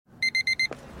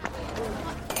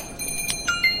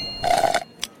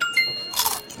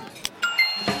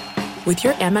With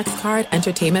your Amex card,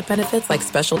 entertainment benefits like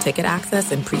special ticket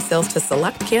access and pre-sales to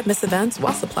select can't-miss events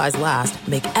while supplies last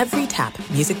make every tap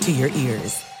music to your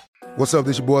ears. What's up,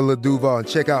 this your boy Lil Duval, and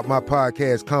check out my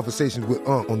podcast, Conversations with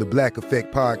Unc, on the Black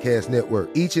Effect Podcast Network.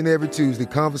 Each and every Tuesday,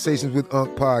 Conversations with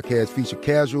Unc podcast feature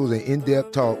casual and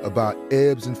in-depth talk about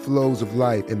ebbs and flows of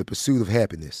life and the pursuit of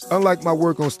happiness. Unlike my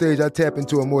work on stage, I tap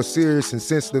into a more serious and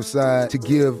sensitive side to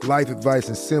give life advice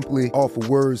and simply offer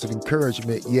words of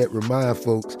encouragement, yet remind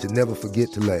folks to never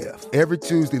forget to laugh. Every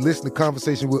Tuesday, listen to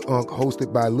Conversations with Unc,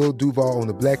 hosted by Lil Duval on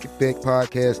the Black Effect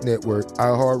Podcast Network,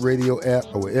 iHeartRadio app,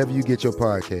 or wherever you get your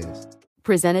podcasts.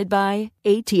 Presented by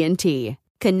AT&T.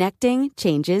 Connecting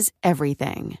changes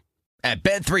everything. At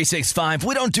Bet365,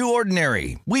 we don't do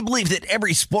ordinary. We believe that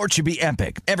every sport should be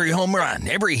epic. Every home run,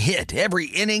 every hit, every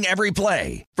inning, every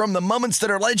play. From the moments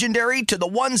that are legendary to the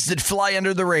ones that fly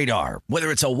under the radar. Whether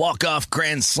it's a walk-off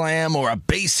grand slam or a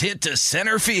base hit to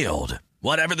center field.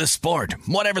 Whatever the sport,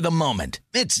 whatever the moment,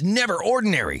 it's never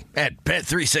ordinary at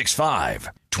Bet365.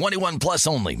 21 plus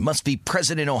only. Must be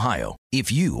present in Ohio.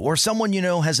 If you or someone you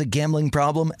know has a gambling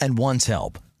problem and wants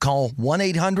help, call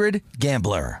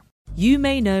 1-800-GAMBLER. You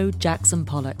may know Jackson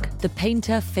Pollock, the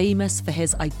painter famous for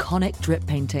his iconic drip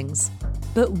paintings.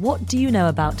 But what do you know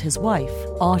about his wife,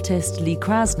 artist Lee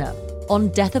Krasner? On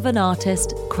Death of an Artist,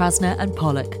 Krasner and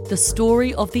Pollock, the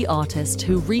story of the artist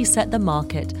who reset the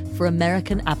market for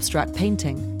American abstract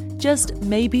painting. Just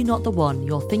maybe not the one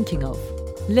you're thinking of.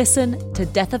 Listen to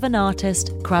Death of an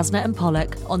Artist, Krasner and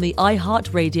Pollock on the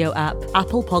iHeartRadio app,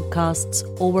 Apple Podcasts,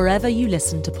 or wherever you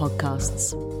listen to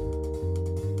podcasts.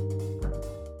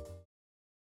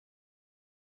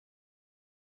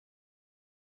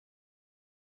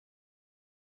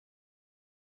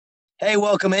 Hey,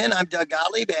 welcome in. I'm Doug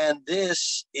Gottlieb, and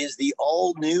this is the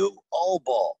all-new All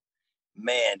Ball.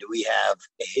 Man, do we have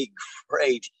a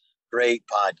great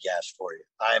podcast for you.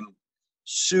 I'm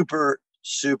super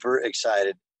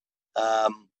excited.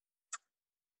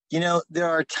 There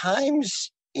are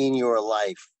times in your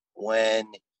life when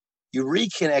you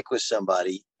reconnect with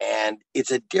somebody and it's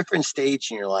a different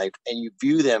stage in your life and you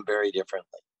view them very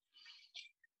differently.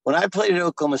 When I played at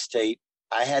Oklahoma State,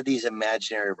 I had these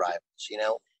imaginary rivals,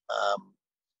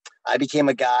 I became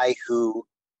a guy who,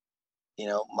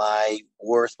 my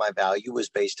worth, my value was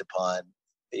based upon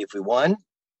if we won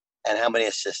and how many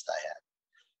assists I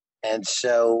had. And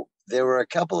so there were a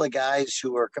couple of guys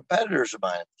who were competitors of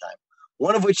mine at the time,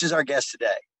 one of which is our guest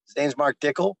today. His name's Mark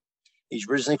Dickel. He's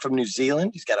originally from New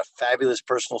Zealand. He's got a fabulous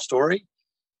personal story.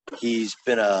 He's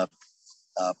been a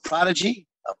prodigy,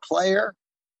 a player,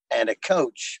 and a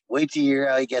coach. Wait to hear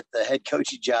how he gets the head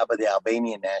coaching job of the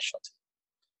Albanian national team.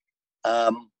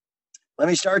 Let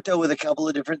me start, though, with a couple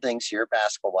of different things here,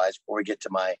 basketball-wise, before we get to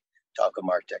my talk with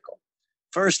Mark Dickel.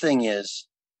 First thing is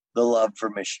the love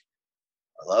for Michigan.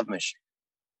 I love Michigan.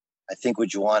 I think what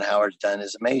Juwan Howard's done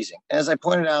is amazing. As I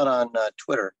pointed out on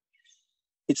Twitter,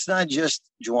 it's not just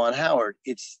Juwan Howard.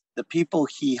 It's the people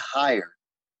he hired,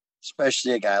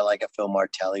 especially a guy like a Phil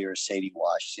Martelli or a Sadie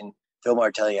Washington. Phil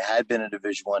Martelli had been a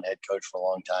Division I head coach for a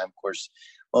long time. Of course,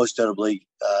 most notably,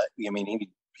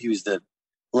 he was the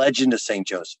legend of St.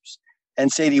 Joseph's. And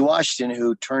Sadie Washington,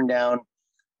 who turned down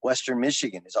Western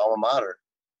Michigan, his alma mater,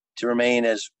 to remain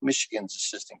as Michigan's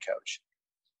assistant coach.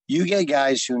 You get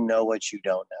guys who know what you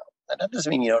don't know. And that doesn't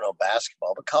mean you don't know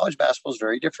basketball, but college basketball is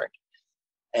very different.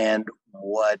 And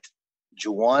what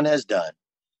Juwan has done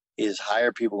is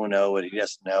hire people who know what he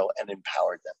doesn't know and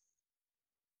empowered them.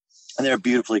 And they're a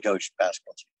beautifully coached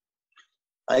basketball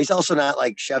team. He's also not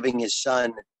like shoving his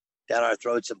son down our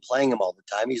throats and playing him all the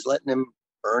time. He's letting him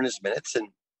earn his minutes, and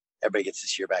everybody gets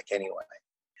his year back anyway.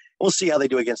 We'll see how they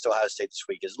do against Ohio State this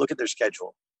week. Is look at their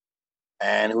schedule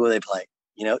and who will they play.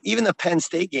 Even the Penn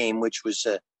State game, which was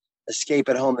a escape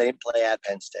at home, they didn't play at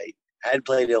Penn State. Had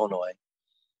played Illinois,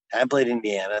 had played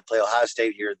Indiana, play Ohio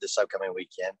State here this upcoming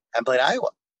weekend, and played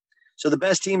Iowa. So the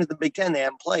best team in the Big Ten they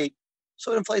haven't played,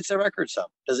 so it inflates their record some.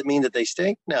 Does it mean that they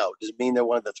stink? No. Does it mean they're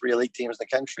one of the 3 elite teams in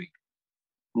the country?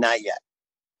 Not yet.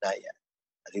 I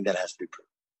think that has to be proved.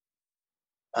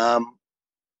 I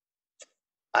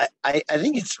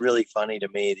think it's really funny to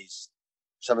me,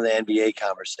 some of the NBA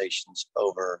conversations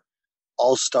over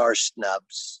all-star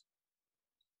snubs.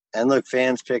 And look,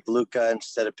 fans pick Luka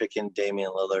instead of picking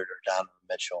Damian Lillard or Donovan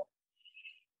Mitchell.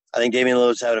 I think Damian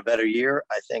Lillard's having a better year.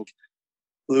 I think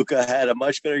Luka had a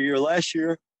much better year last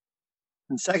year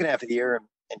in the second half of the year.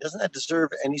 And doesn't that deserve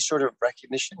any sort of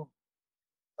recognition?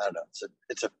 I don't know.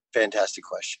 It's a fantastic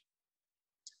question.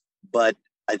 But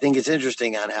I think it's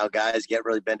interesting on how guys get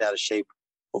really bent out of shape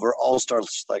over all-star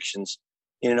selections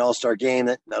in an all-star game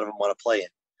that none of them want to play in.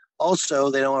 Also,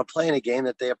 they don't want to play in a game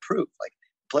that they approve. Like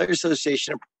Player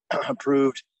Association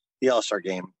approved the All-Star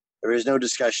game. There is no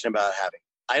discussion about having.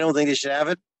 I don't think they should have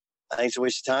it. I think it's a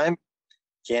waste of time.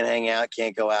 Can't hang out,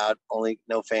 can't go out, only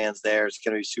no fans there. It's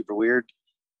going to be super weird.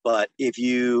 But if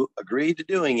you agreed to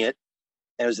doing it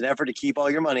and it was an effort to keep all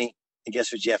your money, then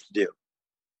guess what you have to do?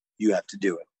 You have to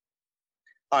do it.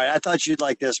 All right, I thought you'd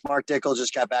like this. Mark Dickel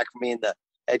just got back from being the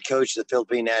head coach of the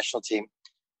Philippine national team.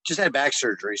 Just had back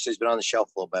surgery, so he's been on the shelf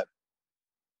a little bit.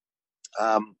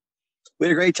 We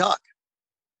had a great talk.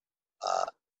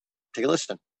 Take a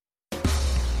listen.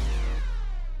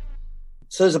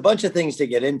 So there's a bunch of things to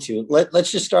get into.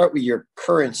 Let's just start with your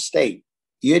current state.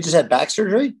 You had just had back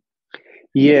surgery?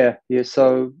 Yeah.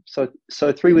 So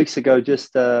 3 weeks ago,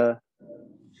 just got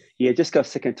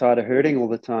sick and tired of hurting all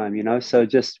the time, So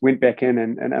just went back in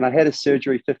and I had a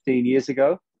surgery 15 years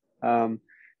ago.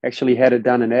 Actually had it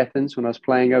done in Athens when I was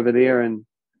playing over there, and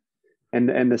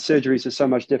the surgeries are so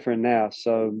much different now.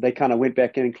 So they kind of went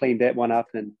back in and cleaned that one up,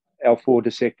 and L4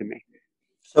 discectomy.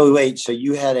 So wait, so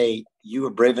you were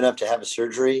brave enough to have a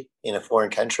surgery in a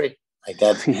foreign country like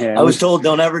that? Yeah, I was told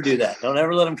don't ever do that. Don't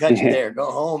ever let them cut you there.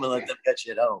 Go home and let them cut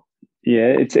you at home.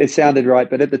 Yeah, it sounded right,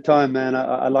 but at the time, man,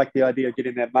 I liked the idea of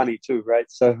getting that money too, right?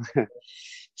 So,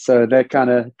 so that kind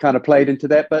of played into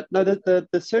that. But no, the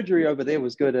surgery over there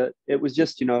was good. It was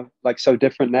just like so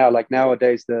different now. Like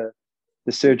nowadays, the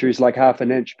surgery is like half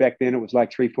an inch. Back then, it was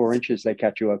like 3-4 inches. They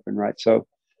cut you open, right? So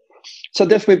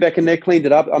definitely back in there, cleaned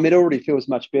it up. I mean, it already feels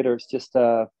much better. It's just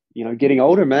getting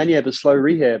older, man. You have a slow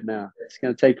rehab now. It's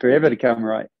going to take forever to come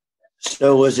right.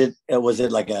 So was it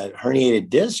like a herniated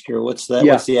disc, or what's that?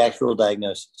 Yeah. What's the actual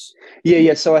diagnosis?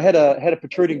 Yeah. So I had a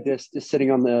protruding disc just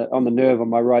sitting on the nerve on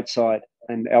my right side,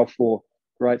 and L4,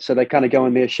 right? So they kind of go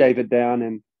in there, shave it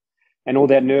down, and all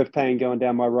that nerve pain going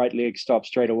down my right leg stopped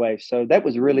straight away. So that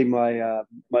was really the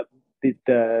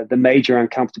major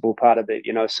uncomfortable part of it,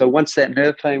 So once that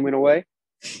nerve pain went away,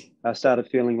 I started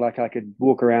feeling like I could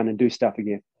walk around and do stuff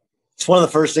again. It's one of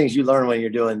the first things you learn when you're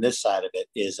doing this side of it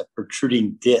is a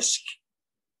protruding disc.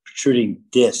 Protruding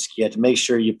disc. You have to make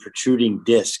sure you're protruding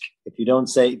disc. If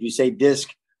you say disc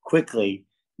quickly,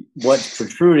 what's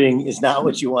protruding is not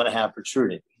what you want to have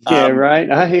protruding. Yeah,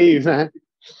 right. I hear you, man.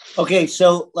 Okay,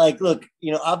 so look,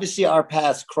 obviously our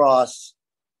paths crossed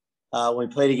when we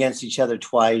played against each other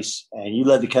twice, and you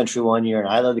led the country one year, and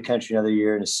I led the country another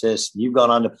year in assists. You've gone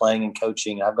on to playing and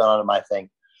coaching, and I've gone on to my thing.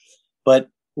 But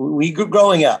we grew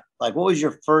growing up. What was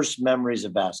your first memories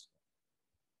of basketball?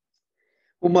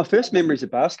 Well, my first memories of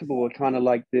basketball were kind of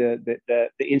like the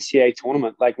NCAA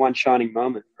tournament, like one shining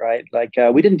moment, right? Like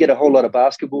we didn't get a whole lot of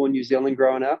basketball in New Zealand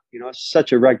growing up. It's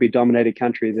such a rugby-dominated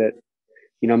country that,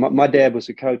 my dad was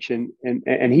a coach,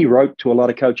 and he wrote to a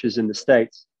lot of coaches in the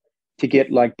States to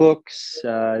get like books,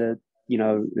 VCRs,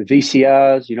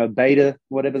 Beta,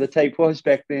 whatever the tape was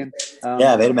back then.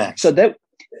 Betamax.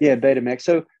 Betamax.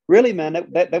 So really, man,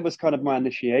 that was kind of my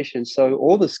initiation. So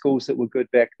all the schools that were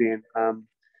good back then, in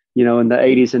the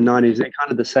 80s and 90s, they're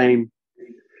kind of the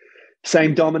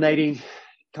same dominating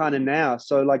kind of now.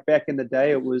 So like back in the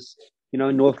day, it was,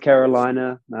 North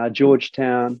Carolina,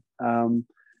 Georgetown,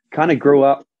 kind of grew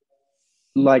up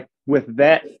like with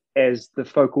that as the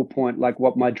focal point, like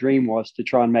what my dream was to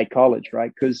try and make college,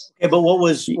 right? Because but what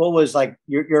was like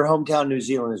your hometown New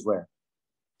Zealand is where?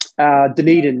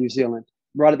 Dunedin, New Zealand,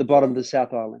 right at the bottom of the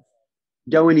South Island.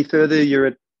 Go any further, you're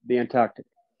at the Antarctic.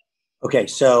 Okay,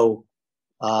 so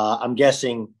I'm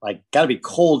guessing got to be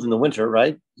cold in the winter,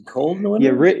 right? Cold in the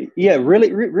winter?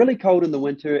 Really cold in the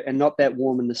winter and not that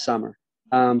warm in the summer.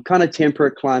 Kind of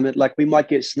temperate climate. Like we might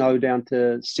get snow down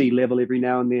to sea level every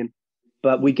now and then,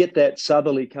 but we get that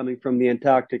southerly coming from the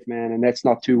Antarctic, man, and that's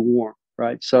not too warm,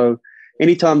 right? So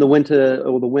anytime the winter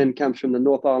or the wind comes from the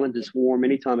North Island, it's warm.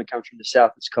 Anytime it comes from the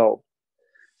south, it's cold.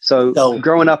 So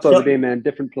growing up over there, man,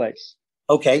 different place.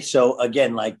 Okay, so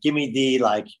again, give me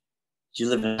the did you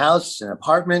live in a house, an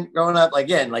apartment growing up?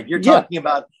 Again, you're talking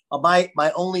about my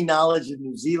only knowledge of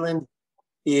New Zealand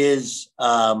is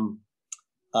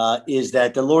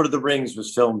that The Lord of the Rings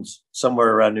was filmed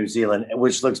somewhere around New Zealand,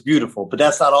 which looks beautiful, but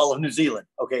that's not all of New Zealand.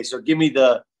 Okay, so give me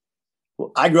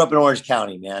I grew up in Orange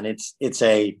County, man. It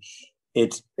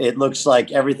looks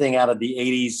like everything out of the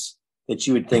 80s that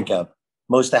you would think of.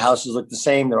 Most of the houses look the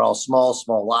same. They're all small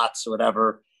lots or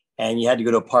whatever. And you had to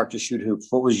go to a park to shoot hoops.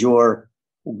 What was you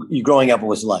growing up? What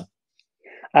was it like?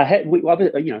 I had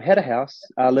a house.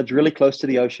 I lived really close to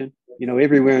the ocean,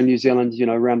 everywhere in New Zealand,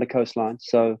 around the coastline.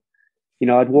 So,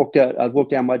 I'd walk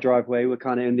down my driveway. We're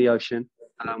kind of in the ocean.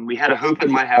 We had a hoop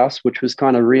in my house, which was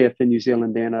kind of rare for New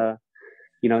Zealand. And,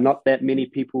 not that many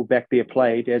people back there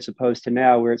played, as opposed to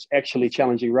now where it's actually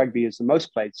challenging rugby is the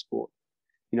most played sport,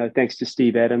 thanks to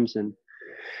Steve Adams.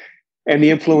 and the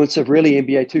influence of really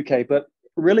NBA 2K. But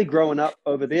really growing up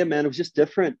over there, man, it was just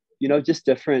different, just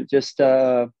different. Just,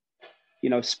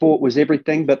 sport was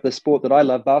everything, but the sport that I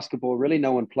love, basketball, really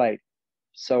no one played.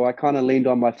 So I kind of leaned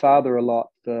on my father a lot,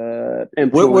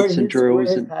 influence and drills. Where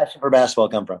did his passion for basketball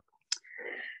come from?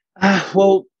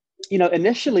 Well,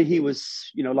 initially he was,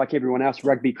 like everyone else,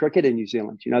 rugby, cricket in New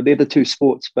Zealand. They're the two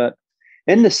sports. But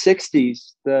in the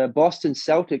 60s, the Boston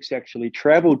Celtics actually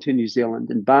traveled to New Zealand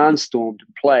and barnstormed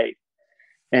and played.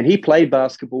 And he played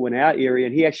basketball in our area,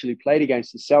 and he actually played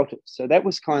against the Celtics. So that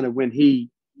was kind of when he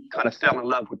kind of fell in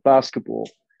love with basketball.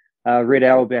 Red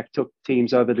Auerbach took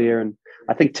teams over there, and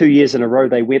I think 2 years in a row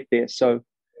they went there. So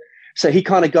he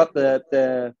kind of got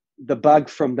the bug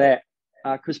from that.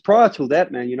 Because prior to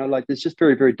that, man, it's just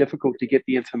very, very difficult to get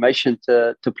the information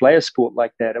to play a sport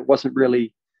like that. It wasn't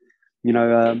really,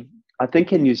 I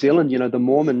think in New Zealand, the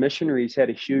Mormon missionaries had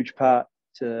a huge part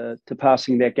to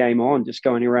passing that game on, just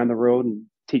going around the world and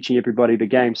teaching everybody the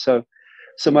game. So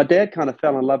my dad kind of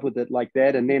fell in love with it like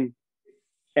that, and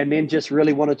then just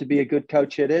really wanted to be a good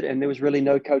coach at it. And there was really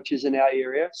no coaches in our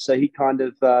area, so he kind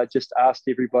of just asked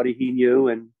everybody he knew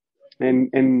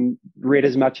and read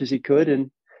as much as he could,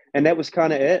 and that was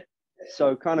kind of it.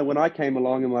 So kind of when I came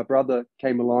along and my brother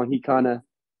came along, he kind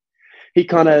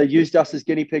of used us as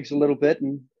guinea pigs a little bit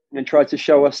and tried to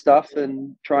show us stuff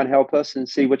and try and help us and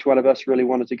see which one of us really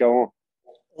wanted to go on.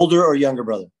 Older or younger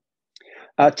brother?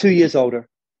 2 years older.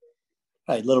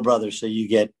 Right, little brother. So you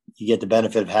get the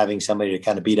benefit of having somebody to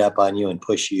kind of beat up on you and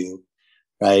push you,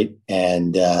 right?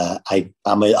 And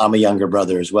I'm a younger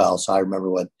brother as well, so I remember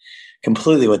what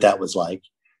that was like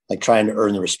trying to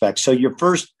earn the respect. So your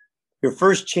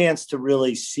first chance to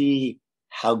really see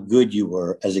how good you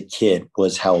were as a kid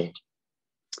was how old?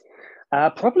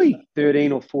 Probably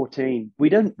 13 or 14. We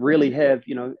didn't really have,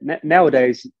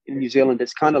 nowadays in New Zealand,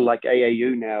 it's kind of like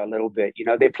AAU now a little bit.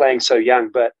 They're playing so young.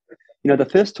 But, the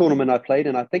first tournament I played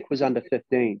in, I think, was under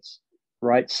 15s,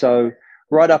 right? So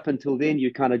right up until then,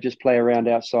 you kind of just play around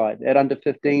outside. At under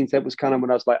 15s, that was kind of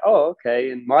when I was like, oh,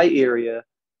 okay, in my area,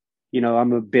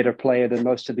 I'm a better player than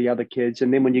most of the other kids.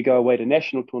 And then when you go away to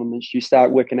national tournaments, you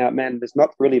start working out, man, there's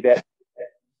not really that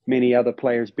many other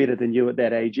players better than you at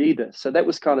that age either. So that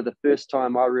was kind of the first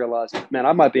time I realized, man,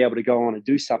 I might be able to go on and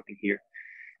do something here.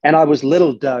 And I was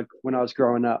little Doug when I was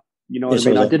growing up. You know what I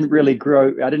mean? I didn't really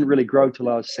grow till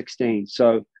I was 16.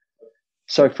 So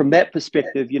from that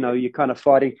perspective, you're kind of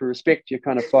fighting for respect. You're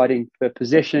kind of fighting for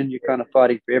possession. You're kind of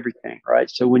fighting for everything, right?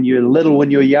 So when you're little, when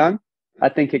you're young, I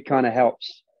think it kind of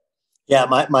helps. Yeah,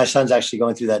 my son's actually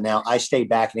going through that now. I stayed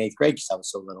back in 8th grade because I was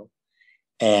so little.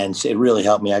 And so it really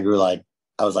helped me. I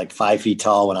was like 5 feet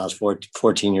tall when I was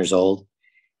 14 years old.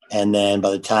 And then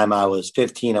by the time I was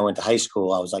 15, I went to high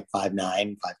school. I was like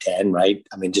 5'9", 5'10", right?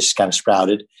 I mean, just kind of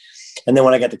sprouted. And then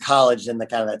when I got to college, then the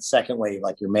kind of that second wave,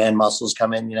 like your man muscles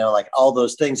come in, like all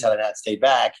those things, had I not stayed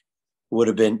back, it would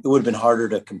have been harder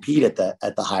to compete at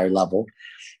the higher level.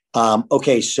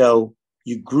 Okay, so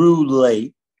you grew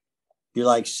late. You're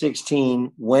like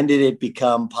 16. When did it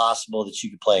become possible that you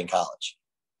could play in college?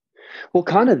 Well,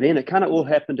 kind of then. It kind of all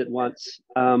happened at once.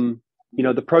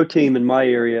 The pro team in my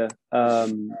area,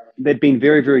 they'd been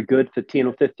very, very good for 10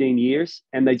 or 15 years,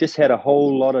 and they just had a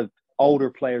whole lot of older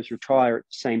players retire at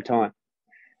the same time.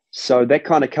 So that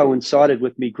kind of coincided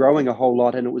with me growing a whole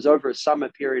lot, and it was over a summer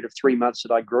period of 3 months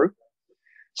that I grew.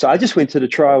 So I just went to the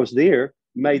trials there,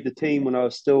 made the team when I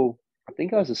was still, I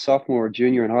think I was a sophomore or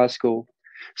junior in high school.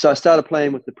 So I started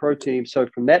playing with the pro team. So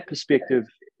from that perspective,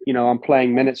 I'm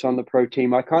playing minutes on the pro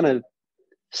team. I kind of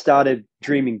started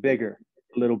dreaming bigger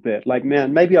a little bit. Like,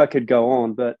 man, maybe I could go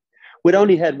on. But we'd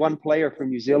only had one player from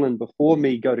New Zealand before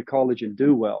me go to college and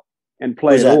do well and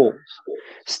play at all.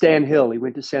 Stan Hill. He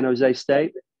went to San Jose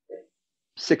State,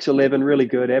 6'11", really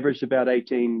good, averaged about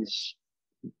 18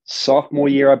 sophomore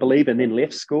year, I believe, and then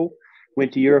left school,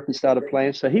 went to Europe and started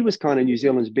playing. So he was kind of New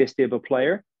Zealand's best ever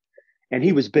player. And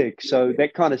he was big. So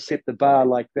that kind of set the bar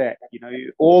like that.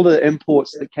 All the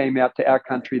imports that came out to our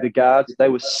country, the guards, they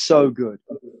were so good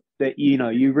that,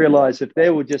 you realize if they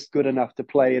were just good enough to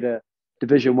play at a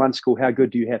Division I school, how good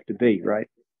do you have to be, right?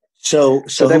 So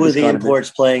who were the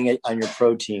imports playing on your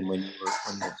pro team when you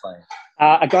were playing?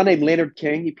 A guy named Leonard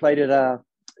King. He played at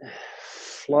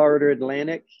Florida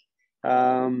Atlantic.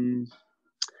 Man,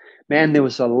 there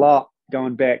was a lot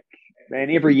going back.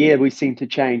 And every year we seem to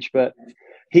change, but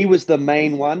he was the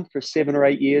main one for 7 or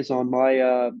 8 years on my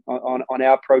on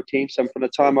our pro team. So from the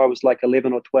time I was like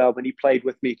 11 or 12, and he played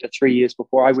with me for 3 years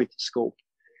before I went to school.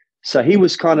 So he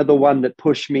was kind of the one that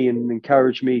pushed me and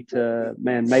encouraged me to,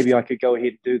 man, maybe I could go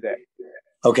ahead and do that.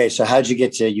 Okay, so how'd you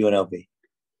get to UNLV?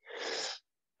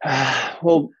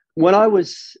 Well, when I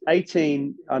was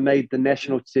 18, I made the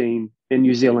national team in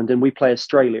New Zealand, and we play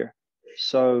Australia.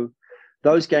 So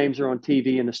those games are on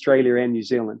TV in Australia and New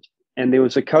Zealand. And there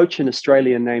was a coach in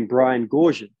Australia named Brian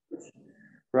Goorjian,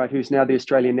 right, who's now the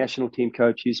Australian national team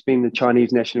coach. He's been the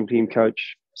Chinese national team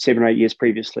coach 7 or 8 years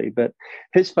previously. But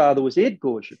his father was Ed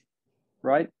Goorjian,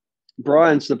 right?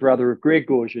 Brian's the brother of Greg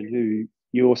Goorjian, who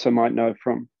you also might know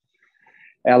from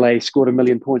LA, scored 1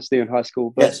 million points there in high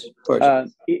school. But yes, of course.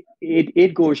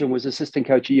 Ed Goorjian was assistant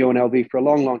coach at UNLV for a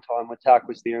long, long time when Tak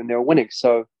was there, and they were winning.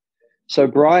 So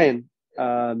Brian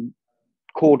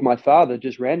called my father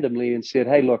just randomly and said,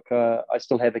 hey, look, I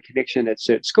still have a connection at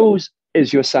certain schools.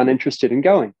 Is your son interested in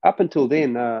going? Up until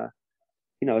then,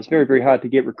 it's very, very hard to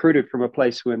get recruited from a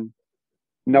place when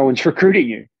no one's recruiting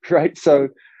you, right? So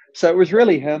it was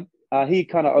really him. He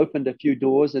kind of opened a few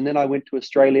doors, and then I went to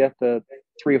Australia for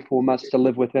 3 or 4 months to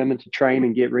live with him and to train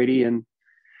and get ready. And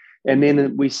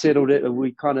then we settled it, and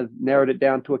we kind of narrowed it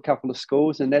down to a couple of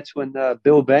schools, and that's when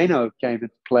Bill Bayno came into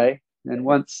play. And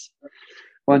once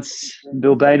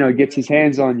Bill Bayno gets his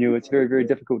hands on you, it's very, very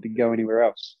difficult to go anywhere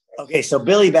else. Okay, so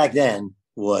Billy back then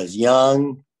was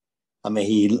young. I mean,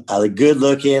 he good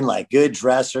looking, like good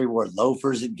dresser. He wore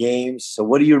loafers at games. So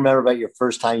what do you remember about your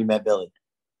first time you met Billy?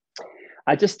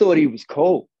 I just thought he was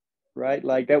cool, right?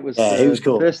 Like that was he was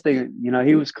cool. The first thing,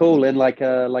 he was cool. And like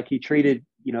he treated,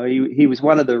 he was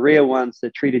one of the rare ones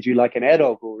that treated you like an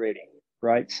adult already,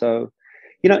 right? So,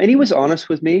 and he was honest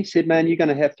with me. He said, man, you're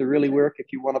going to have to really work if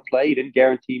you want to play. He didn't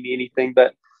guarantee me anything,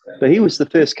 but he was the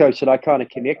first coach that I kind of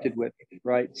connected with,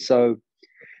 right? So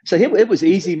it was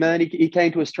easy, man. He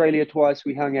came to Australia twice.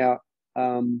 We hung out.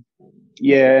 And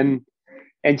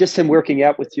just him working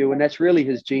out with you. And that's really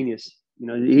his genius.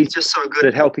 He's just so good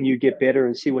at helping you get better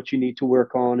and see what you need to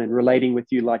work on and relating with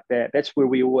you like that. That's where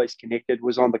we always connected,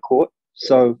 was on the court.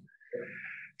 So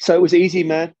it was easy,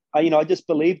 man. I just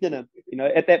believed in him.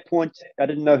 At that point, I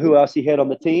didn't know who else he had on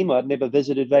the team. I'd never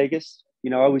visited Vegas.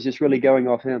 I was just really going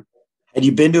off him. Had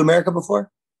you been to America before?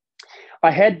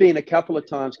 I had been a couple of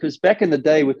times, because back in the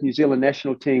day with New Zealand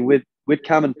national team, we'd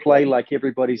come and play like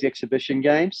everybody's exhibition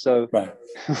games. So right.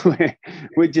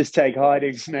 We'd just take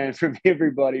hidings, man, from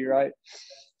everybody, right?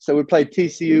 So we'd play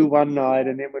TCU one night,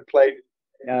 and then we'd play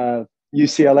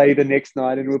UCLA the next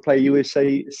night, and we'd play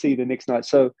USC the next night.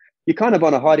 So you're kind of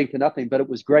on a hiding to nothing, but it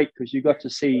was great because you got to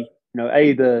see,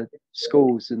 the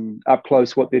schools and up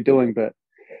close what they're doing, but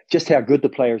just how good the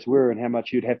players were and how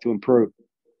much you'd have to improve.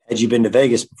 Had you been to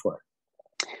Vegas before?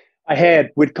 I had.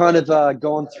 We'd kind of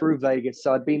gone through Vegas.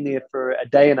 So I'd been there for a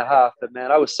day and a half, but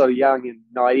man, I was so young and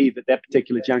naive at that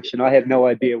particular junction. I had no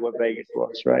idea what Vegas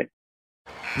was, right?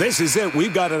 This is it.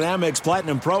 We've got an Amex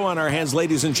Platinum Pro on our hands,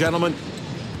 ladies and gentlemen.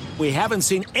 We haven't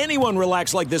seen anyone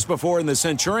relax like this before in the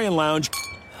Centurion Lounge.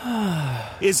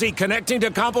 Is he connecting to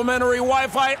complimentary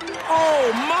Wi-Fi?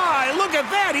 Oh, my. Look at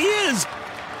that. He is.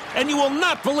 And you will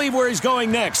not believe where he's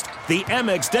going next. The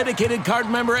Amex dedicated card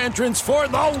member entrance for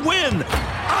the win.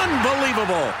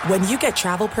 Unbelievable. When you get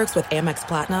travel perks with Amex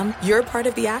Platinum, you're part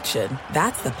of the action.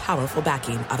 That's the powerful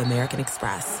backing of American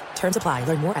Express. Terms apply.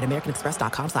 Learn more at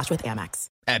americanexpress.com/withAmex.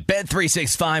 At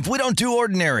Bet365, we don't do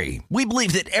ordinary. We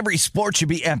believe that every sport should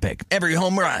be epic. Every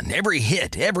home run, every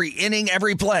hit, every inning,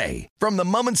 every play. From the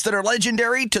moments that are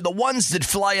legendary to the ones that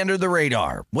fly under the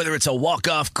radar. Whether it's a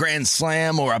walk-off grand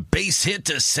slam or a base hit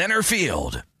to center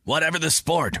field. Whatever the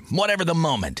sport, whatever the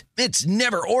moment. It's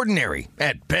never ordinary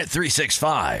at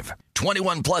Bet365.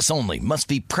 21 plus only. Must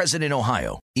be present in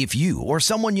Ohio. If you or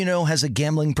someone you know has a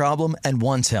gambling problem and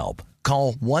wants help,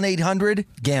 call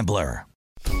 1-800-GAMBLER.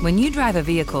 When you drive a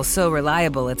vehicle so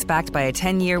reliable it's backed by a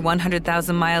 10-year,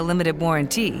 100,000-mile limited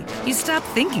warranty, you stop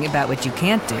thinking about what you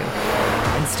can't do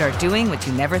and start doing what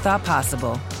you never thought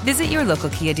possible. Visit your local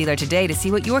Kia dealer today to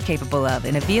see what you're capable of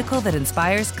in a vehicle that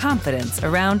inspires confidence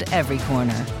around every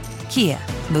corner. Kia,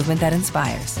 movement that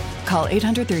inspires. Call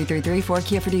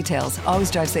 800-333-4KIA for details. Always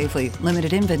drive safely.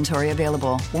 Limited inventory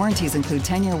available. Warranties include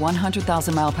 10-year,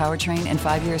 100,000-mile powertrain and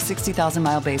 5-year,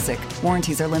 60,000-mile basic.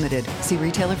 Warranties are limited. See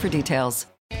retailer for details.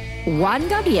 Juan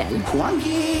Gabriel.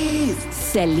 Juanquis.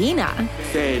 Selena.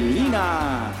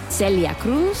 Selena. Celia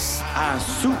Cruz.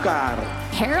 Azúcar.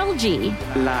 Karol G.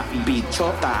 La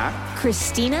Bichota.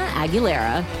 Christina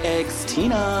Aguilera.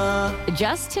 Ex-Tina.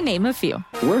 Just to name a few.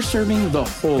 We're serving the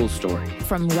whole story.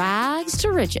 From rags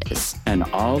to riches. And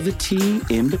all the tea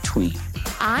in between.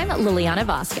 I'm Liliana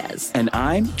Vasquez. And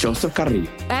I'm Joseph Carrillo.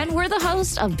 And we're the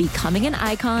host of Becoming an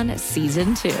Icon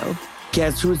Season 2.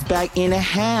 Guess who's back in the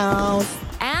house?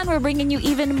 And we're bringing you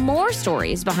even more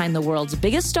stories behind the world's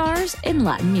biggest stars in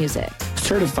Latin music.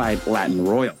 Certified Latin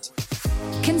royalty.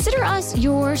 Consider us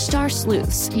your star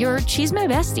sleuths, your chisme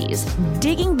besties,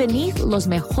 digging beneath los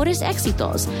mejores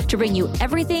éxitos to bring you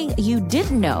everything you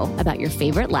didn't know about your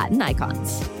favorite Latin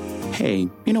icons. Hey,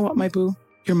 you know what, my boo?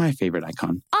 You're my favorite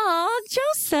icon. Aw,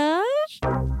 Joseph!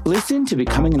 Listen to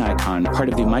Becoming an Icon, part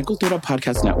of the Michael Dura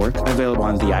Podcast Network, available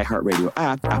on the iHeartRadio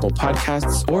app, Apple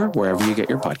Podcasts, or wherever you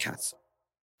get your podcasts.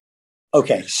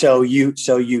 Okay, so you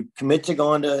commit to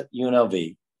going to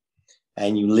UNLV,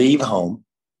 and you leave home,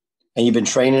 and you've been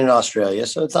training in Australia,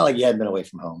 so it's not like you hadn't been away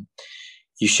from home.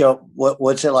 You show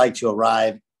what's it like to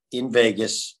arrive in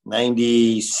Vegas,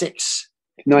 96,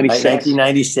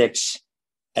 1996,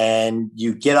 and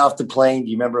you get off the plane.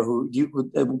 Do you remember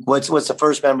what's the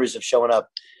first memories of showing up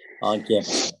on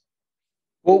campus?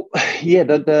 Well, yeah,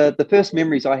 the first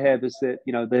memories I have is that,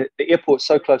 you know, the airport's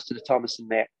so close to the Thomas and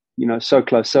Mack, you know, so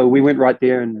close. So we went right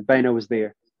there and Boehner was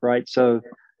there, right? So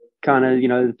kind of, you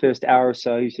know, the first hour or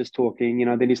so, he's just talking, you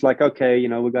know, then he's like, okay, you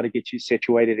know, we've got to get you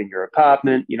situated in your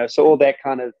apartment, you know, so all that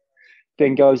kind of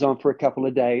thing goes on for a couple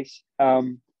of days.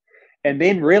 And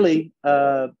then really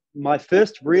my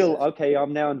first real, okay,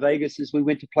 I'm now in Vegas, is we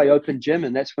went to play open gym.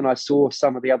 And that's when I saw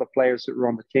some of the other players that were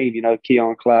on the team, you know,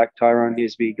 Keon Clark, Tyrone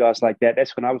Nesby, guys like that.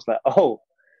 That's when I was like, oh,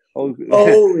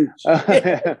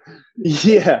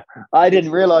 yeah, I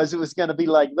didn't realize it was going to be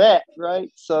like that.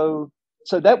 Right. So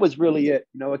that was really it,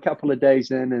 you know, a couple of days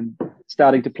in and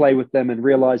starting to play with them and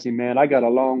realizing, man, I got a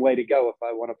long way to go if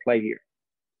I want to play here.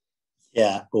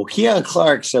 Yeah. Well, Keon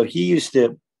Clark, so he used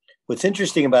to, what's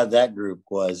interesting about that group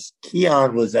was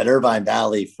Keon was at Irvine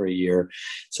Valley for a year.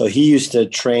 So he used to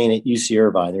train at UC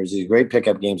Irvine. There was these great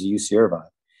pickup games at UC Irvine.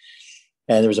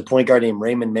 And there was a point guard named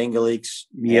Raymond Mengelikes.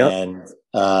 Yep.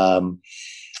 And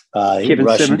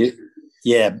Kevin Simmons.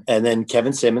 Yeah. And then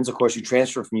Kevin Simmons, of course, who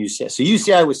transferred from UCI. So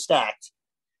UCI was stacked.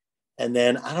 And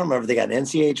then I don't remember if they got in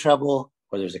NCAA trouble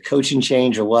or there was a coaching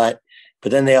change or what,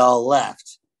 but then they all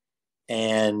left.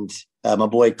 And my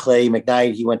boy Clay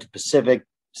McKnight, he went to Pacific.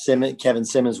 Kevin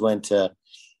Simmons went to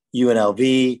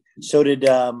UNLV. So did,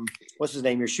 what's his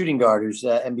name? Your shooting guard, who's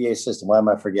NBA assistant. Why am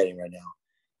I forgetting right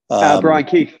now? Brian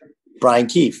Keefe. Brian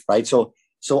Keefe, right? So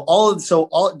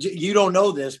you don't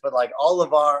know this, but like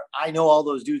I know all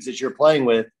those dudes that you're playing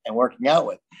with and working out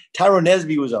with. Tyrone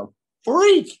Nesby was a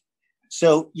freak.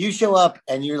 So you show up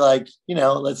and you're like, you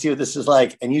know, let's see what this is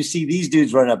like. And you see these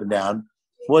dudes running up and down.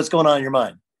 What's going on in your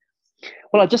mind?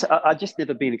 Well, I just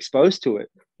never been exposed to it,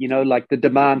 you know, like the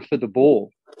demand for the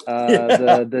ball,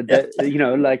 you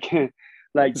know, like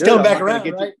it's coming back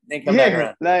around, right? They come back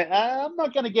around. Like, I'm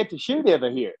not going to get to shoot ever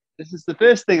here. This is the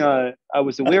first thing I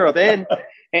was aware of. And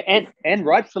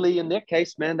rightfully in that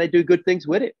case, man, they do good things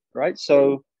with it. Right.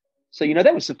 So, you know,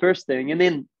 that was the first thing. And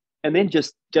then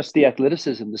just the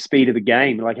athleticism, the speed of the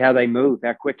game, like how they move,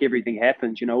 how quick everything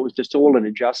happens, you know, it was just all an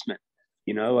adjustment,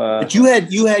 you know. But you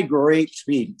had great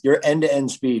speed. Your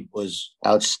end-to-end speed was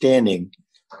outstanding.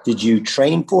 Did you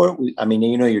train for it? I mean,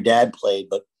 you know, your dad played,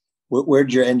 but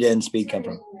where'd your end-to-end speed come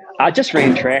from? I just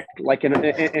ran track like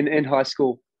in high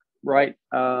school. Right.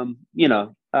 You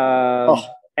know,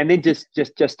 and then just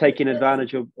taking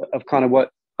advantage of kind of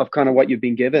what you've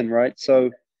been given. Right.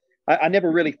 So I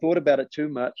never really thought about it too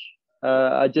much.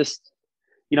 I just,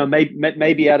 you know,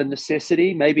 maybe out of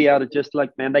necessity, maybe out of just like,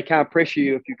 man, they can't pressure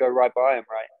you if you go right by them.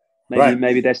 Right.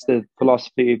 Maybe that's the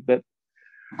philosophy, but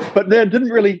then didn't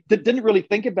really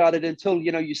think about it until,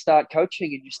 you know, you start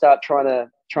coaching and you start trying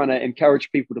to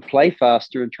encourage people to play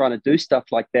faster and trying to do stuff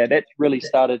like that. That really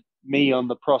started me on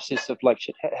the process of like,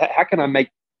 how can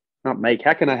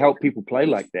I help people play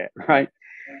like that? Right.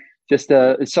 Just,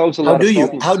 it solves a lot of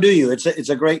problems. How do you? It's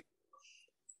a great,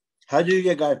 how do you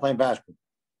get guys playing basketball?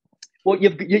 Well,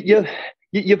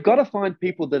 you've got to find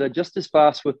people that are just as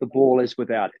fast with the ball as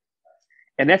without it.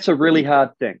 And that's a really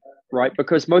hard thing, right?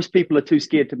 Because most people are too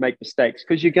scared to make mistakes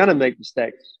because you're going to make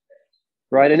mistakes.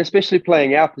 Right. And especially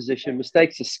playing our position,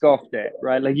 mistakes are scoffed at,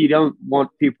 right? Like you don't want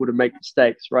people to make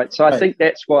mistakes. Right. So I think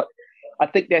that's what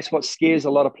scares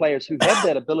a lot of players who have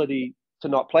that ability to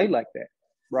not play like that.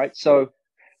 Right. So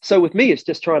with me, it's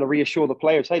just trying to reassure the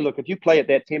players, hey, look, if you play at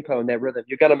that tempo and that rhythm,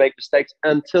 you're going to make mistakes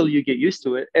until you get used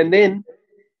to it. And then,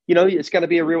 you know, it's going to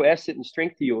be a real asset and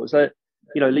strength to yours.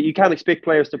 You know, you can't expect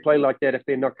players to play like that if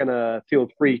they're not going to feel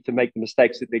free to make the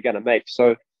mistakes that they're going to make.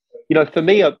 So, you know, for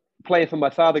me, playing for my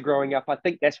father growing up, I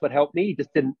think that's what helped me. He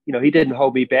just didn't, you know, he didn't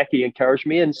hold me back. He encouraged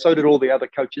me. And so did all the other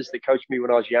coaches that coached me when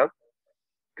I was young.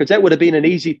 Because that would have been an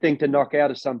easy thing to knock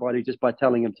out of somebody just by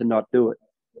telling him to not do it.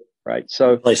 Right.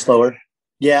 So play slower.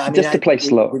 Yeah. I mean, just to play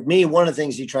slow. With me, one of the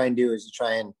things you try and do is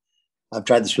I've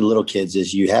tried this with little kids,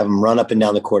 is you have them run up and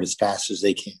down the court as fast as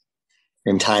they can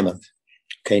and time them.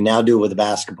 Okay. Now do it with a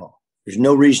basketball. There's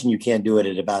no reason you can't do it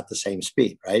at about the same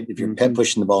speed, right? If you're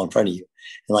pushing the ball in front of you,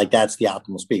 and like that's the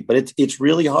optimal speed. But it's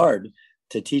really hard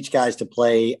to teach guys to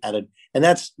play and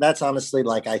that's honestly,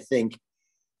 like, I think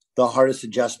the hardest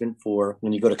adjustment for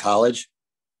when you go to college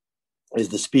is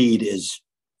the speed is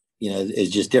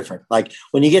just different. Like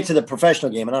when you get to the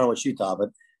professional game, and I don't know what you thought, but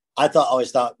I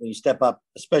always thought when you step up,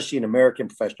 especially in American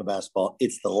professional basketball,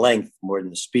 it's the length more than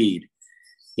the speed,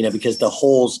 because the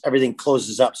holes, everything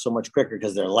closes up so much quicker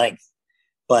because they're length.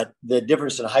 But the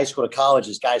difference in high school to college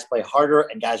is guys play harder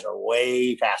and guys are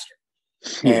way faster.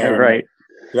 Right.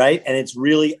 Right. And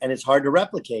it's hard to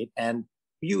replicate. And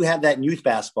you have that in youth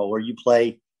basketball where you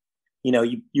play,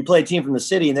 you play a team from the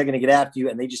city and they're going to get after you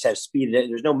and they just have speed.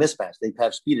 There's no mismatch. They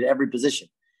have speed at every position.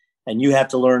 And you have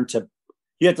to learn to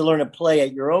play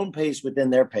at your own pace within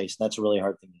their pace. And that's a really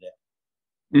hard thing to do.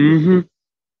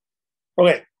 Mm-hmm.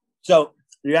 Okay. So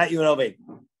you're at UNLV.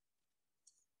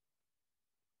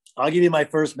 I'll give you my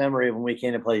first memory of when we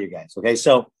came to play you guys. Okay.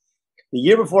 So the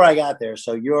year before I got there,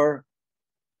 so you're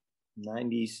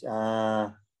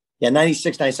 96,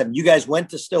 97. You guys went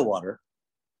to Stillwater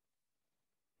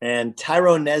and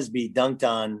Tyrone Nesby dunked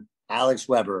on Alex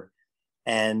Weber.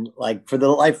 And like for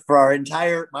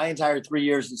my entire 3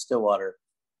 years in Stillwater,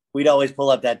 we'd always pull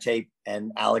up that tape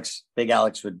and Big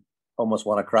Alex would almost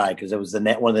want to cry because it was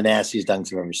one of the nastiest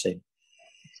dunks I've ever seen.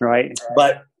 Right.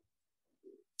 But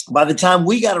by the time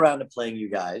we got around to playing you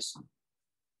guys,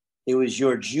 it was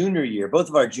your junior year, both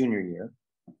of our junior year.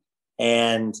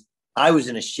 And I was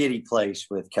in a shitty place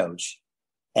with Coach.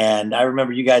 And I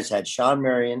remember you guys had Sean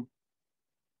Marion,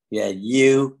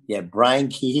 you had Brian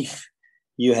Keefe,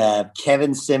 you have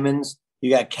Kevin Simmons, you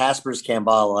got Kaspers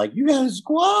Kambala. Like, you got a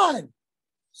squad.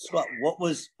 So what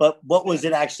was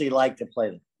it actually like to play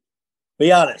them?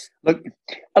 Be honest.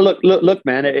 Look,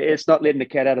 man, it's not letting the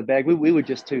cat out of the bag. We were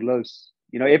just too loose.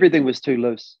 Everything was too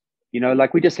loose.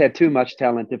 Like we just had too much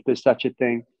talent, if there's such a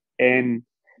thing, and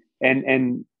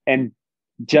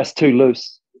just too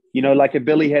loose. Like if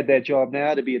Billy had that job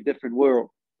now, it'd be a different world,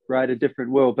 right? A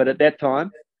different world. But at that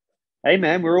time, hey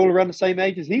man, we're all around the same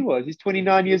age as he was. He's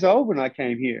 29 years old when I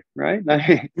came here, right?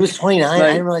 He was 29. I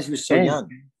didn't realize he was so young.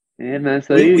 Yeah, man.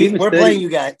 So we're playing you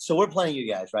guys. So we're playing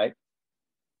you guys, right?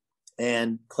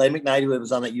 And Clay McKnight, who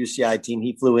was on that UCI team,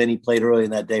 he flew in. He played early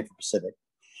in that day for Pacific.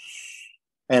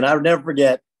 And I'll never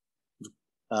forget,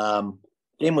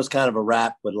 game was kind of a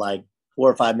wrap with like 4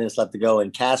 or 5 minutes left to go.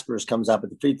 And Kaspers comes up at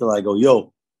the free throw line. I go,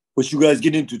 yo, what you guys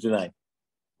get into tonight?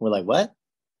 We're like, what?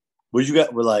 What you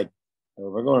got? We're like,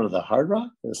 we're going to the Hard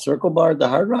Rock, the Circle Bar at the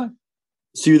Hard Rock.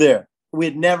 See you there. We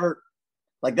had never,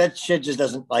 like, that shit just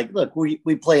doesn't, like, look, we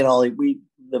play we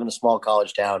live in a small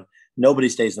college town. Nobody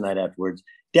stays the night afterwards.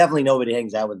 Definitely nobody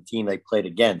hangs out with the team they played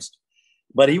against.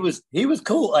 But he was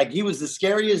cool. Like, he was the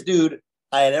scariest dude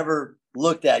I had ever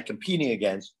looked at competing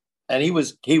against. And he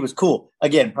was cool.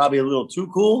 Again, probably a little too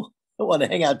cool. Don't want to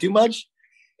hang out too much.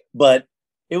 But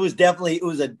it was definitely,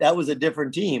 that was a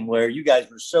different team where you guys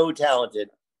were so talented.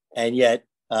 And yet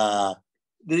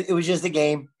it was just a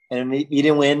game. And you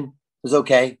didn't win. It was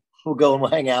okay. We'll go and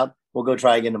we'll hang out. We'll go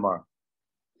try again tomorrow.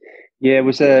 Yeah, it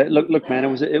was look, man,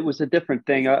 it was a different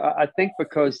thing. I think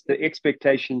because the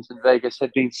expectations in Vegas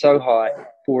had been so high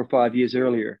 4 or 5 years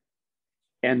earlier.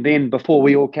 And then before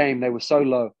we all came, they were so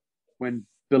low when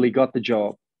Billy got the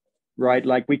job, right?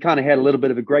 Like we kind of had a little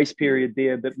bit of a grace period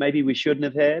there, but maybe we shouldn't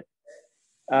have had.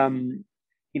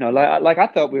 Like I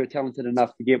thought we were talented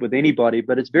enough to get with anybody,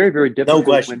 but it's very, very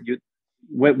difficult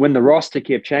when the roster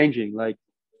kept changing. Like,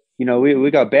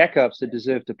 we got backups that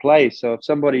deserve to play. So if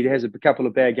somebody has a couple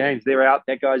of bad games, they're out,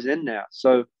 that guy's in now.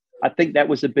 So I think that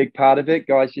was a big part of it.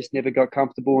 Guys just never got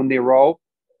comfortable in their role.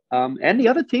 And the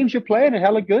other teams you're playing are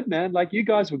hella good, man. Like you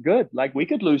guys were good. Like we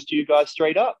could lose to you guys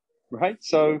straight up, right?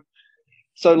 So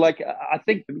like I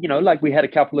think, like we had a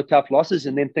couple of tough losses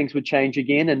and then things would change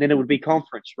again and then it would be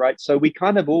conference, right? So we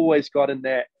kind of always got in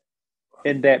that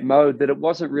mode that it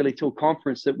wasn't really till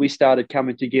conference that we started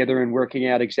coming together and working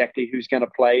out exactly who's going to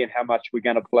play and how much we're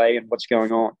going to play and what's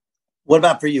going on. What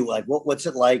about for you? Like, what's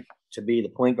it like to be the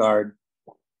point guard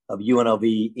of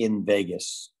UNLV in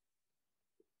Vegas?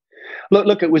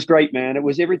 Look, it was great, man. It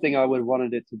was everything I would have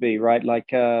wanted it to be, right?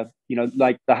 Like,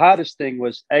 like the hardest thing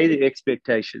was the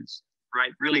expectations,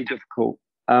 right? Really difficult.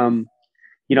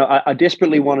 I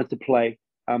desperately wanted to play.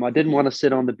 I didn't want to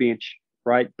sit on the bench.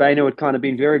 Right. Bano had kind of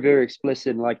been very, very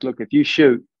explicit. Like, look, if you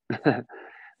shoot,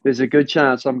 there's a good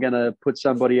chance I'm going to put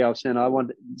somebody else in. I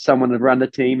want someone to run the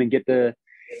team and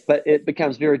but it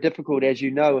becomes very difficult, as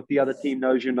you know, if the other team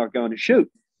knows you're not going to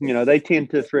shoot. They tend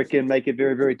to frickin' make it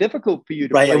very, very difficult for you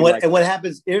to play. And what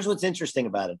happens, here's what's interesting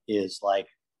about it is like,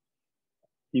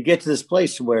 you get to this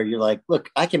place where you're like, look,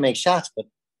 I can make shots, but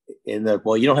you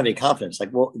don't have any confidence. Like,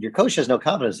 well, your coach has no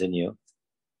confidence in you.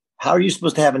 How are you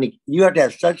supposed to have any? You have to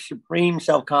have such supreme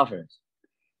self-confidence.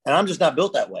 And I'm just not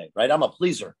built that way, right? I'm a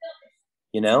pleaser,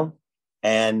 you know?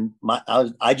 And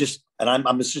I'm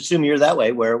just assuming you're that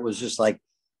way, where it was just like,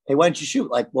 hey, why don't you shoot?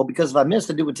 Like, well, because if I missed,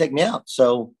 the dude would take me out.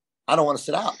 So I don't want to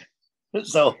sit out.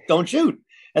 So don't shoot.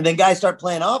 And then guys start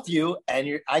playing off you,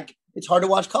 and it's hard to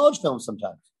watch college films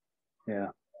sometimes. Yeah.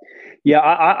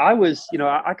 I was,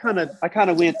 I kind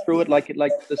of went through it like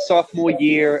the sophomore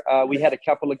year. We had a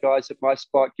couple of guys at my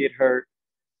spot get hurt.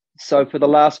 So for the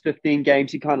last 15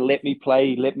 games, he kind of let me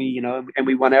play, and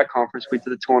we won our conference, went to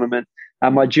the tournament.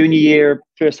 My junior year,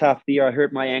 first half of the year, I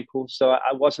hurt my ankle. So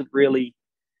I wasn't really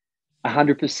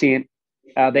 100%.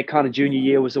 That kind of junior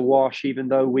year was a wash, even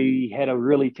though we had a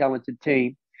really talented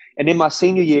team. And then my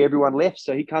senior year, everyone left.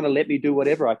 So he kind of let me do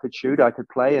whatever. I could shoot, I could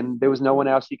play, and there was no one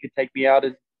else who could take me out.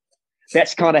 And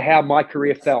that's kind of how my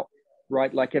career felt,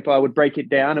 right? Like if I would break it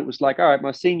down, it was like, all right,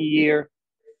 my senior year,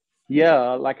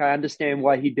 yeah, like I understand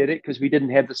why he did it, because we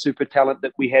didn't have the super talent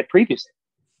that we had previously.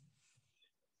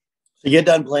 So you get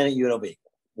done playing at UNLV.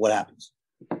 What happens?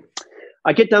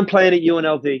 I get done playing at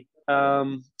UNLV.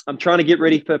 I'm trying to get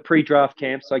ready for pre-draft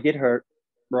camp, so I get hurt,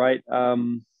 right?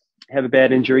 Have a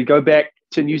bad injury. Go back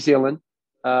to New Zealand.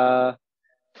 4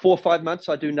 or 5 months,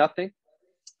 I do nothing.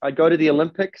 I go to the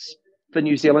Olympics for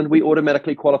New Zealand. We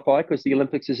automatically qualify because the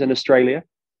Olympics is in Australia,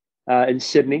 in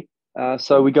Sydney.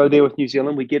 So we go there with New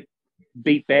Zealand. We get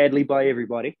beat badly by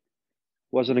everybody.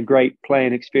 Wasn't a great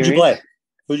playing experience.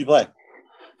 Who'd you play?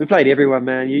 We played everyone,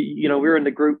 man. We were in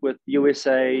the group with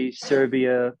USA,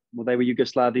 Serbia. Well, they were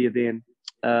Yugoslavia then.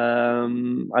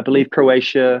 I believe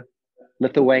Croatia,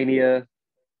 Lithuania,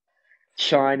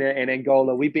 China, and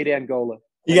Angola. We beat Angola.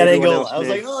 You got Angola. I was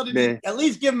like, at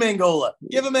least give him Angola.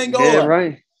 Give him Angola.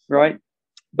 Yeah, right.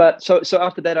 But so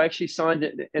after that, I actually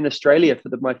signed in Australia for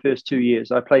my first 2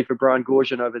 years. I played for Brian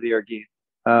Goorjian over there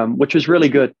again, which was really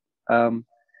good.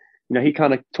 He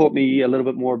kind of taught me a little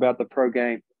bit more about the pro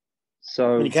game.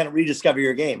 So and you kind of rediscover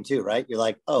your game too, right? You're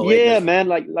like, oh, yeah, man,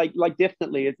 like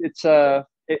definitely,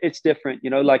 it's different.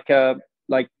 Like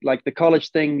the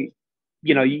college thing.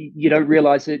 You don't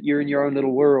realize it. You're in your own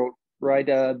little world, right?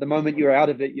 The moment you're out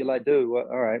of it, you're like, dude,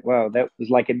 all right, wow, that was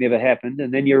like it never happened.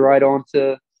 And then you're right on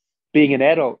to being an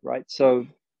adult, right? So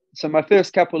my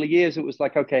first couple of years, it was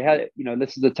like, okay,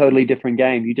 this is a totally different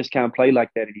game. You just can't play like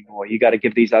that anymore. You got to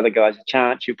give these other guys a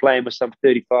chance. You're playing with some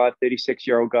 35,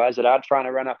 36-year-old guys that aren't trying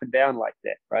to run up and down like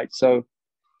that, right? So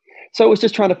it was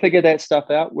just trying to figure that stuff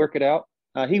out, work it out.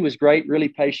 He was great, really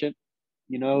patient,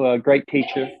 a great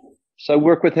teacher. So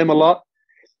work with him a lot.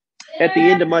 At the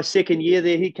end of my second year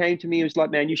there, he came to me and was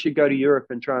like, man, you should go to Europe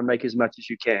and try and make as much as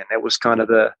you can. That was kind of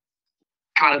the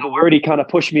word. He kind of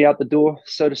pushed me out the door,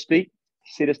 so to speak.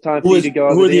 He said, it's time for you to go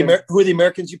over there. Who are the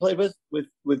Americans you played with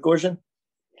Goorjian?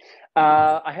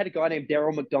 I had a guy named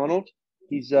Daryl McDonald.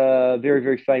 He's very,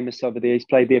 very famous over there. He's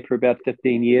played there for about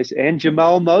 15 years. And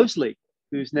Jamal Mosley,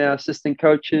 who's now assistant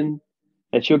coach, and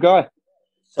that's your guy.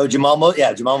 So Jamal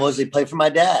Mosley played for my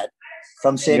dad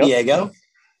from San Diego.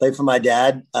 Played for my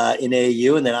dad in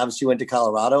AAU, and then obviously went to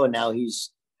Colorado, and now he's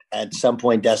at some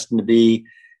point destined to be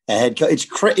a head coach.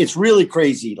 It's really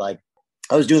crazy. Like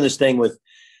I was doing this thing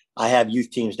I have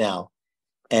youth teams now,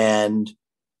 and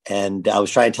I was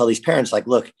trying to tell these parents, like,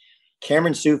 look,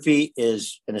 Cameron Sufi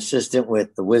is an assistant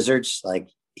with the Wizards. Like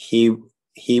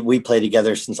we played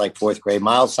together since like 4th grade.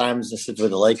 Miles Simon's an assistant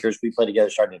with the Lakers. We played together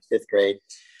starting in 5th grade.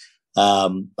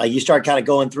 Like you start kind of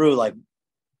going through like.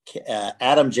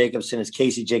 Adam Jacobson is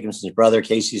Casey Jacobson's brother.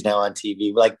 Casey's now on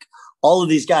TV. Like all of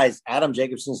these guys, Adam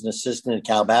Jacobson's an assistant at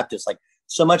Cal Baptist. Like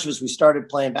so much of us, we started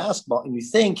playing basketball, and you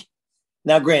think,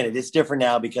 now granted, it's different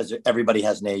now because everybody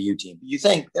has an AAU team. You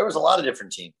think there was a lot of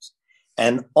different teams,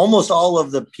 and almost all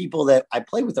of the people that I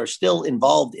play with are still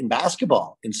involved in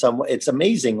basketball in some way. It's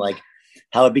amazing, like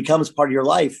how it becomes part of your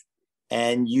life,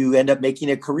 and you end up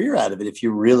making a career out of it if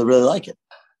you really, really like it.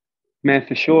 Man,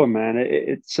 for sure, man.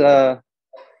 It's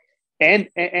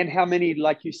And how many,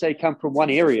 like you say, come from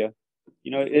one area?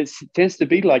 It tends to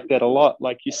be like that a lot.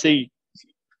 Like you see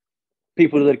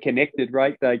people that are connected,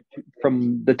 right? Like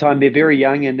from the time they're very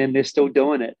young, and then they're still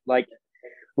doing it. Like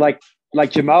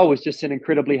Jamal was just an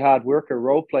incredibly hard worker,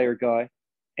 role player guy,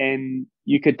 and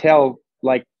you could tell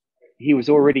like he was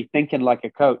already thinking like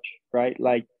a coach, right?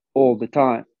 Like all the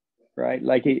time, right?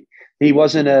 Like he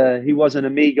wasn't a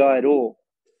me guy at all.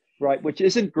 Right, which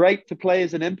isn't great to play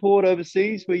as an import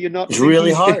overseas where you're not. It's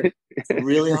really hard. It's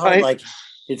really hard. Right? Like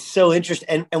it's so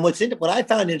interesting. And what I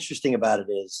found interesting about it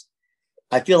is,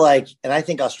 I feel like, and I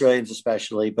think Australians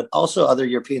especially, but also other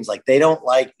Europeans, like they don't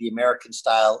like the American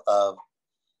style of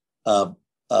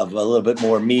a little bit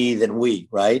more me than we,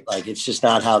 right? Like it's just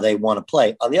not how they want to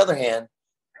play. On the other hand,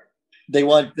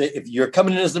 if you're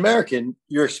coming in as an American,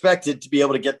 you're expected to be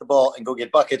able to get the ball and go get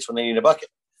buckets when they need a bucket.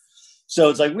 So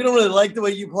it's like, we don't really like the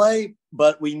way you play,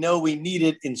 but we know we need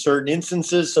it in certain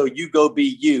instances. So you go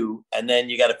be you, and then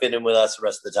you got to fit in with us the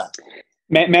rest of the time.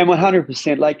 Man,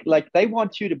 100%. Like they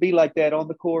want you to be like that on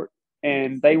the court,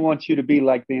 and they want you to be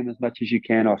like them as much as you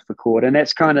can off the court. And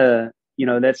that's kind of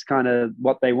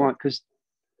what they want, because,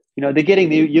 they're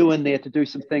getting you in there to do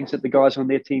some things that the guys on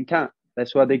their team can't.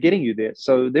 That's why they're getting you there.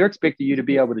 So they're expecting you to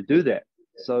be able to do that.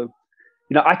 So,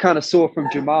 I kind of saw from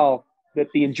Jamal that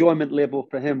the enjoyment level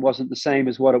for him wasn't the same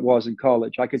as what it was in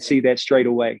college. I could see that straight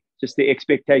away. Just the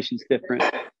expectations different.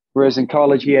 Whereas in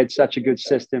college, he had such a good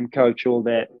system, coach, all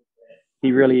that.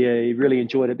 He really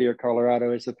enjoyed it there at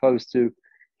Colorado, as opposed to,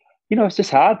 it's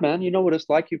just hard, man. You know what it's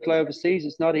like. You play overseas.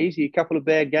 It's not easy. A couple of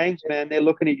bad games, man, they're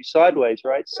looking at you sideways,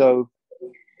 right? So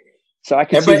I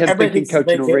can see him thinking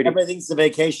coaching already. Everybody thinks it's a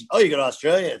vacation. Oh, you go to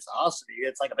Australia. It's awesome.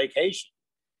 It's like a vacation.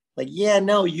 Like, yeah,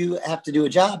 no, you have to do a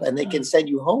job, and they can send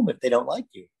you home if they don't like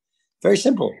you. Very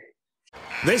simple.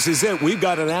 This is it. We've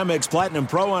got an Amex Platinum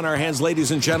Pro on our hands,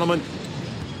 ladies and gentlemen.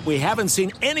 We haven't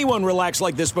seen anyone relax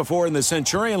like this before in the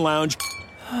Centurion Lounge.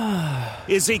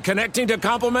 Is he connecting to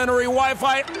complimentary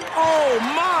Wi-Fi? Oh,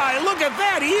 my. Look at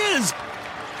that. He is.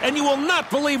 And you will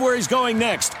not believe where he's going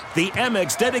next. The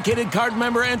Amex dedicated card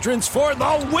member entrance for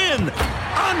the win.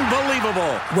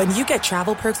 Unbelievable. When you get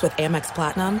travel perks with Amex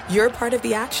Platinum, you're part of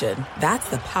the action. That's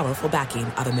the powerful backing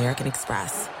of American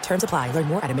Express. Terms apply. Learn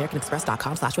more at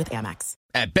americanexpress.com/withAmex.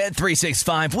 At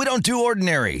Bet365, we don't do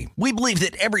ordinary. We believe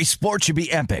that every sport should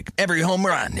be epic. Every home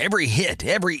run, every hit,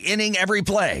 every inning, every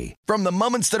play. From the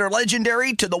moments that are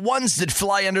legendary to the ones that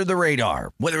fly under the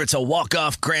radar. Whether it's a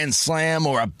walk-off grand slam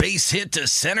or a base hit to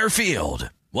center field.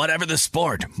 Whatever the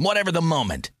sport, whatever the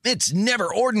moment, it's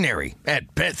never ordinary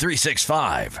at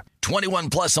Bet365. 21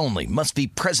 plus only. Must be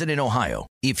present in Ohio.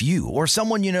 If you or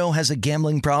someone you know has a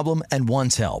gambling problem and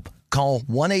wants help, call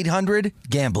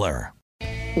 1-800-GAMBLER.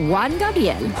 Juan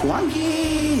Gabriel.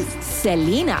 Juanquis.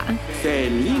 Selena.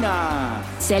 Selena.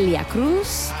 Celia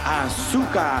Cruz.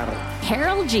 Azúcar.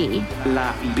 Karol G.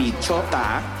 La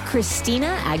Bichota.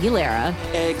 Christina Aguilera.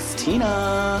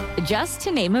 Ex-Tina. Just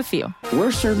to name a few.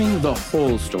 We're serving the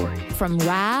whole story. From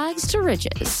rags to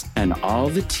riches. And all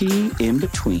the tea in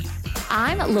between.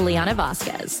 I'm Liliana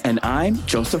Vasquez. And I'm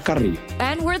Joseph Carrillo.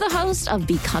 And we're the host of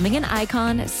Becoming an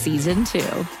Icon Season 2.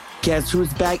 Guess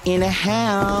who's back in the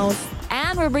house?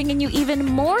 And we're bringing you even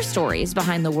more stories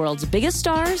behind the world's biggest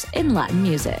stars in Latin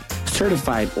music.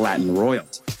 Certified Latin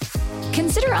royalty.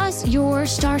 Consider us your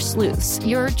star sleuths,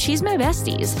 your chisme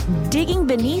besties, digging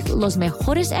beneath los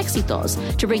mejores éxitos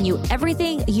to bring you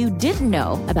everything you didn't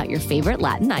know about your favorite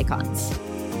Latin icons.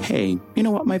 Hey, you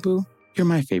know what, my boo? You're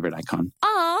my favorite icon.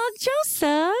 Aw,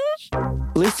 Joseph.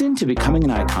 Listen to Becoming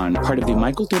an Icon, part of the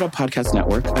My Cultura Podcast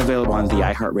Network, available on the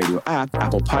iHeartRadio app,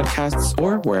 Apple Podcasts,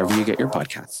 or wherever you get your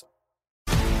podcasts.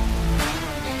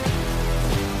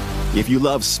 If you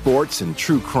love sports and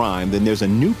true crime, then there's a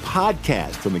new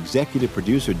podcast from executive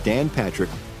producer Dan Patrick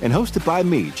and hosted by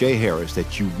me, Jay Harris,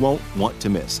 that you won't want to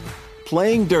miss.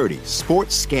 Playing Dirty: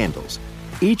 Sports Scandals.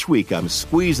 Each week, I'm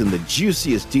squeezing the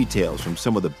juiciest details from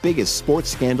some of the biggest sports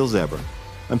scandals ever.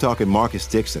 I'm talking Marcus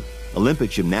Dixon, Olympic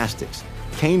gymnastics,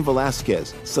 Cain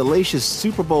Velasquez, salacious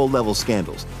Super Bowl-level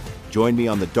scandals. Join me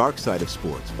on the dark side of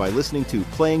sports by listening to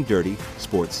Playing Dirty: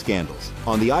 Sports Scandals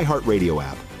on the iHeartRadio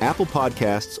app, Apple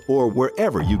Podcasts, or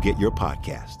wherever you get your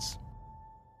podcasts.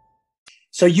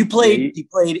 So you played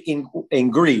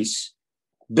in Greece.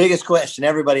 Biggest question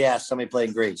everybody asks, somebody played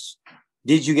in Greece.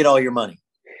 Did you get all your money?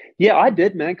 Yeah, I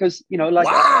did, man. Because,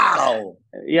 wow.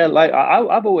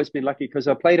 I've always been lucky because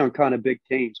I played on kind of big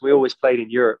teams. We always played in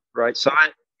Europe, right? So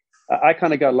I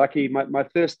kind of got lucky. My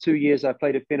first 2 years, I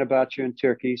played at Fenerbahce in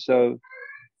Turkey. So,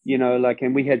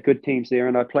 and we had good teams there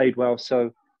and I played well.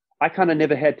 So I kind of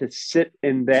never had to sit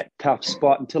in that tough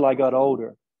spot until I got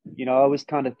older. I was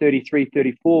kind of 33,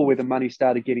 34 where the money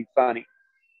started getting funny.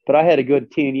 But I had a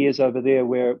good 10 years over there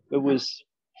where it was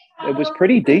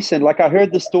pretty decent. Like I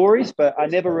heard the stories, but I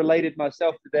never related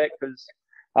myself to that because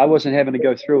I wasn't having to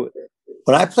go through it.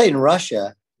 When I played in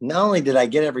Russia, not only did I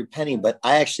get every penny, but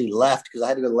I actually left because I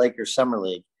had to go to Lakers Summer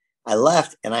League. I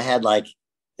left and I had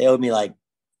they owed me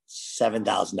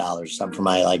 $7,000 or something for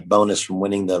my bonus from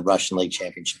winning the Russian League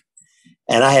championship.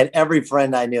 And I had every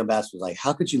friend I knew in basketball was like,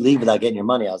 how could you leave without getting your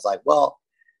money? I was like, well,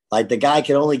 the guy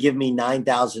could only give me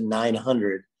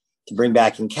 $9,900 to bring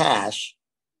back in cash.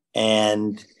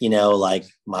 And, like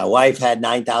my wife had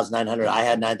 9,900. I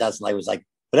had 9,000. Like, it was like,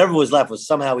 whatever was left was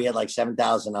somehow we had like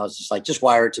 7,000. I was just like, just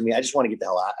wire it to me. I just want to get the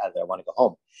hell out of there. I want to go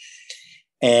home.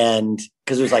 And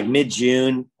because it was like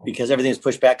mid-June, because everything was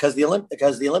pushed back because the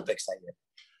Olympics that year.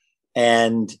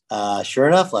 And sure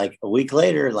enough, like a week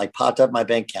later, like popped up my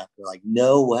bank account. We're like,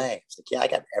 no way. It's like, yeah, I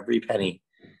got every penny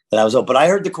that I was owed. But I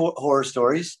heard the horror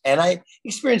stories, and I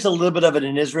experienced a little bit of it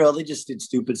in Israel. They just did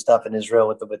stupid stuff in Israel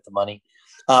with the money.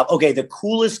 Okay, the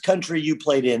coolest country you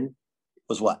played in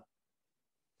was what?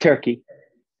 Turkey.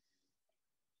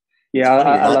 Yeah,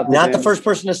 I love it. Not the first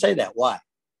person to say that. Why?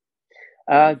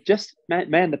 Just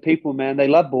man, the people, man, they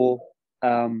love ball.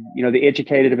 They're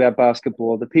educated about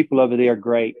basketball. The people over there are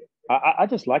great. I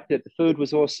just liked it. The food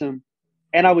was awesome,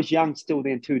 and I was young still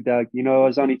then too, Doug. I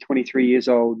was only 23 years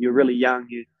old. You're really young.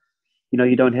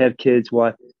 You don't have kids,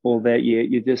 wife, all that.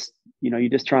 You're just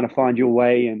trying to find your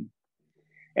way,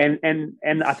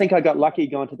 and I think I got lucky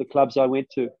going to the clubs I went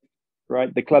to.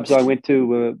 Right, the clubs I went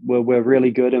to were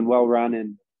really good and well run,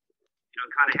 and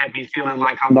kind of had me feeling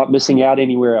like I'm not missing out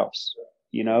anywhere else.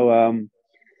 And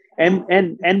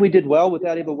we did well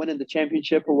without ever winning the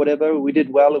championship or whatever. We did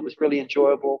well. It was really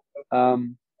enjoyable.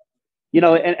 And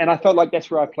I felt like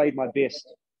that's where I played my best.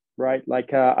 Right,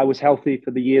 like I was healthy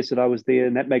for the years that I was there,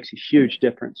 and that makes a huge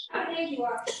difference.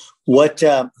 What?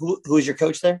 Who was your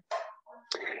coach there?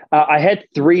 I had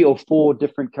 3 or 4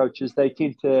 different coaches. They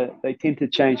tend to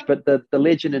change, but the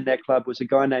legend in that club was a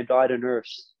guy named Aydin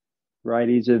Urs. Right,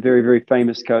 he's a very, very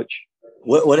famous coach.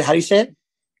 What? How do you say it?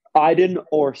 Aydin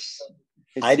Urs.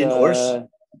 Aydin Urs.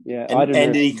 Yeah.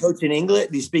 And did he coach in English?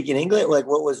 Did he speak in English? Like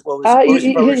what was?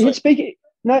 He'd speak.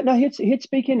 No. He'd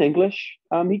speak in English.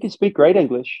 He could speak great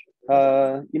English.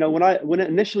 When I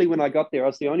got there, I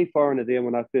was the only foreigner there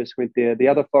when I first went there. The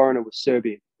other foreigner was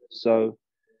Serbian. So,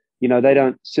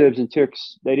 Serbs and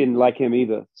Turks, they didn't like him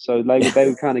either. So they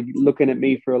were kind of looking at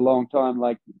me for a long time,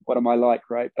 like, what am I like,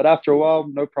 right? But after a while,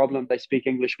 no problem. They speak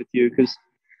English with you because,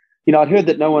 I'd heard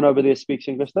that no one over there speaks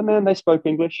English. But man, they spoke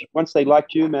English. Once they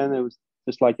liked you, man, it was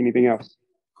just like anything else.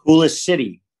 Coolest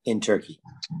city in Turkey?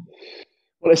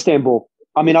 Well, Istanbul.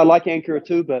 I mean, I like Ankara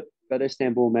too, but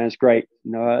Istanbul, man, is great.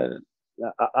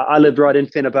 I lived right in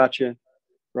Fenerbahce,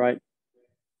 right?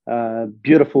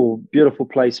 Beautiful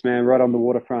place, man, right on the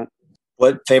waterfront.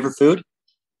 What favorite food?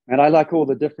 And I like all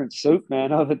the different soup,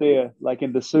 man, over there, like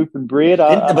in the soup and bread.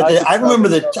 I remember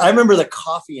the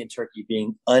coffee in Turkey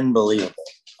being unbelievable.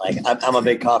 Like I'm a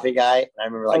big coffee guy, and I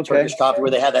remember Turkish coffee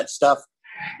where they had that stuff.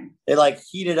 They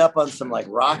heat it up on some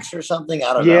rocks or something.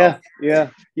 I don't know. Yeah.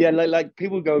 Like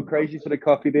people go crazy for the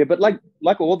coffee there, but like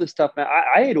all this stuff, man.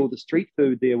 I ate all the street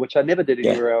food there, which I never did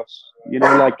anywhere else.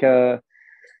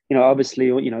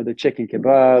 Obviously, the chicken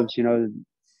kebabs.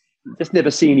 Just never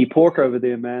see any pork over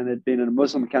there, man. It'd been in a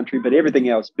Muslim country, but everything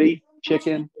else, beef,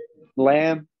 chicken,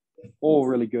 lamb, all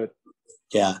really good.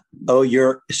 Yeah. Oh,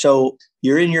 you're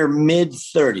in your mid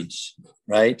 30s,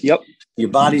 right? Yep. Your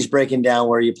body's breaking down.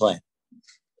 Where are you playing?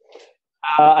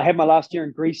 I had my last year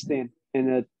in Greece then,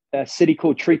 in a city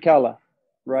called Trikala,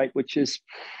 right, which is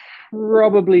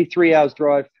probably 3 hours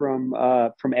drive from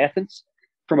Athens,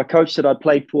 from a coach that I'd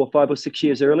played for 5 or 6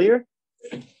 years earlier.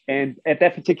 And at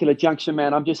that particular junction,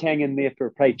 man, I'm just hanging there for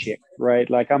a paycheck, right?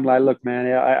 Like, I'm like, look, man,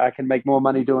 I can make more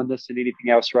money doing this than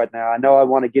anything else right now. I know I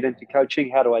want to get into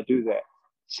coaching. How do I do that?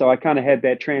 So I kind of had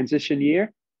that transition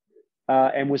year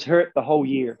and was hurt the whole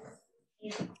year.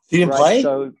 You didn't play?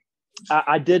 So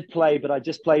I did play, but I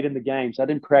just played in the games. I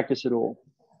didn't practice at all.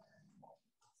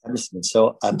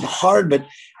 So hard, but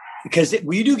because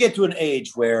you do get to an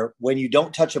age where when you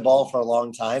don't touch a ball for a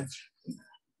long time,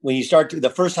 when you start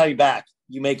the first time you're back,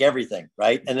 you make everything,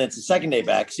 right? And then it's the second day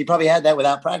back. So you probably had that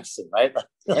without practicing, right?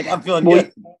 Like, I'm feeling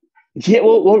good. Yeah,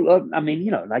 well, I mean,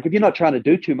 like if you're not trying to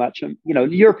do too much,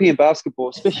 European basketball,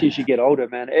 especially as you get older,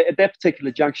 man, at that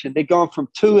particular junction, they're going from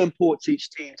 2 imports each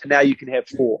team to now you can have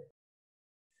 4.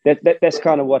 That's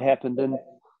kind of what happened.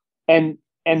 And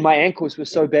my ankles were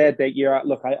so bad that year.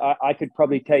 Look, I could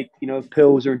probably take,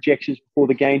 pills or injections before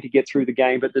the game to get through the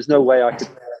game, but there's no way I could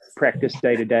practice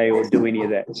day to day or do any of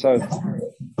that.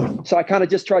 So I kind of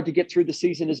just tried to get through the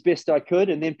season as best I could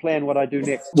and then plan what I do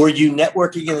next. Were you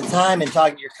networking at the time and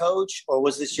talking to your coach, or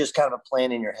was this just kind of a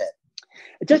plan in your head?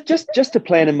 Just a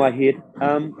plan in my head.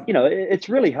 It's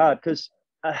really hard because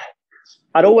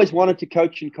I'd always wanted to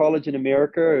coach in college in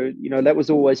America. That was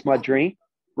always my dream,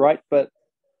 right? But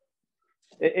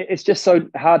it's just so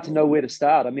hard to know where to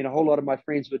start. I mean, a whole lot of my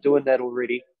friends were doing that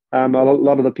already. A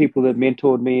lot of the people that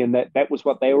mentored me, and that was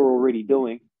what they were already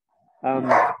doing.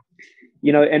 And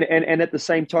at the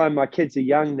same time, my kids are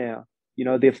young now.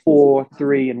 they're 4,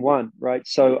 3, and 1, right?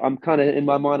 So I'm kind of in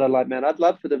my mind, I'm like, man, I'd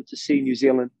love for them to see New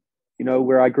Zealand,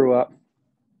 where I grew up,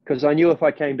 because I knew if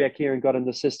I came back here and got in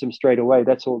the system straight away,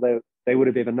 that's all they would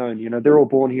have ever known. They're all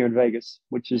born here in Vegas,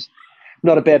 which is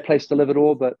not a bad place to live at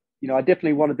all, but I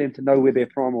definitely wanted them to know where they're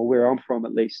from, or where I'm from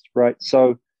at least, right?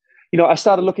 So I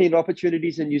started looking at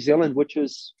opportunities in New Zealand, which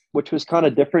was kind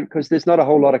of different because there's not a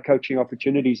whole lot of coaching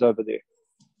opportunities over there.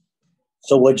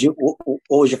 So what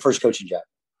was your first coaching job?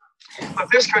 My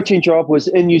first coaching job was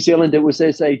in New Zealand. It was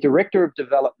as a director of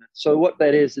development. So what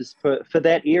that is for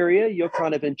that area, you're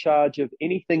kind of in charge of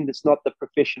anything that's not the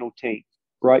professional team,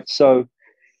 right? So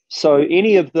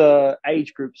any of the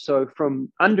age groups, so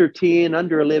from under 10,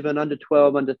 under 11, under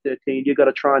 12, under 13, you've got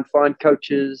to try and find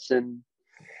coaches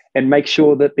and make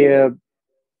sure that they're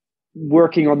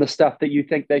working on the stuff that you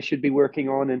think they should be working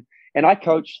on. And I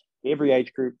coached every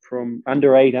age group from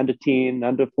under 8, under 10,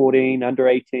 under 14, under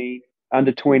 18,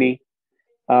 under 20.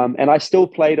 And I still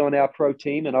played on our pro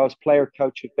team, and I was player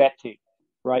coach of that team,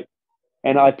 right?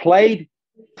 And I played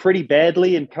pretty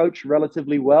badly and coached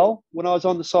relatively well when I was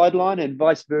on the sideline, and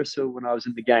vice versa when I was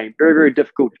in the game. Very, very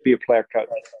difficult to be a player coach.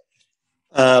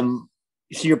 So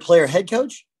you're player head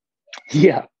coach?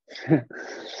 Yeah.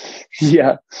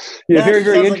 yeah. Very,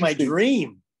 very interesting. Like my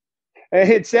dream.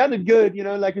 It sounded good,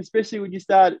 especially when you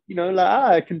start,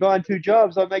 I combine 2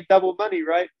 jobs, I make double money,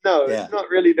 right? No, It's not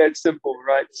really that simple,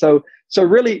 right? So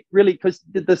really, because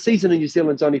the season in New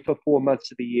Zealand's only for 4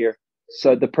 months of the year,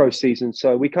 so the pro season.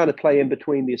 So we kind of play in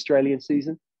between the Australian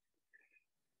season.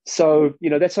 So,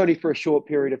 that's only for a short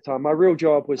period of time. My real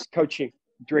job was coaching,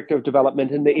 director of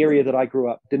development in the area that I grew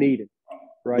up, Dunedin,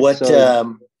 right? What,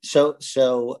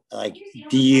 so like,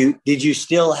 did you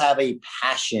still have a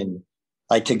passion,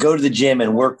 like to go to the gym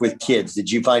and work with kids?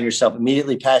 Did you find yourself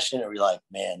immediately passionate, or were you like,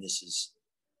 man, it's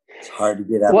hard to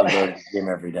get up and go to the gym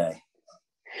every day?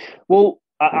 Well,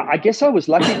 I guess I was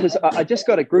lucky because I just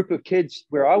got a group of kids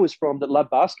where I was from that love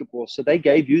basketball. So they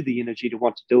gave you the energy to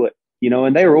want to do it,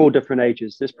 and they were all different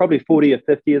ages. There's probably 40 or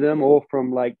 50 of them, all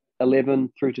from like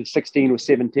 11 through to 16 or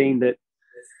 17 that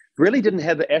really didn't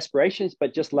have the aspirations,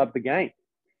 but just loved the game.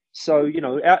 So,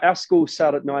 our school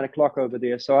started at 9 o'clock over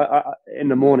there. So I in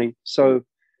the morning. So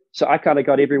I kind of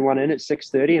got everyone in at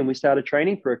 6:30 and we started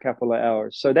training for a couple of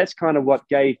hours. So that's kind of what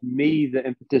gave me the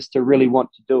impetus to really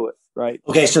want to do it. Right.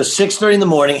 Okay. So 6:30 in the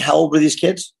morning. How old were these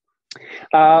kids?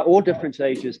 All different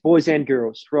ages, boys and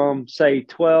girls, from say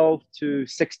 12 to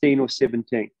 16 or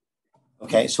 17.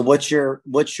 Okay. So what's your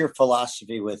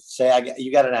philosophy with, say,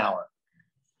 you got an hour.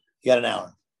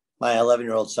 My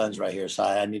 11-year-old son's right here. So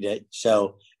I need to,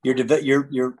 so you got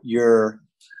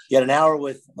an hour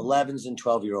with 11s and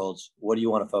 12-year-olds. What do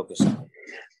you want to focus on?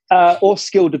 Or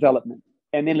skill development,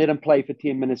 and then let them play for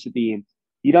 10 minutes at the end.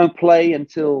 You don't play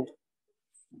until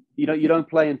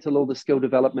all the skill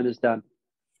development is done.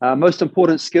 Most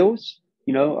important skills,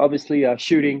 obviously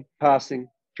shooting, passing,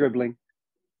 dribbling.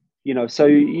 So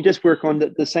you just work on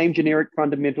the same generic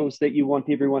fundamentals that you want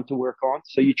everyone to work on.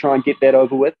 So you try and get that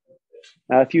over with.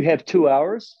 If you have 2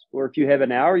 hours, or if you have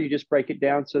an hour, you just break it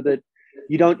down so that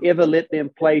you don't ever let them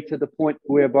play to the point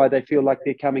whereby they feel like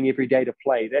they're coming every day to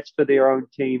play. That's for their own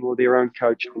team or their own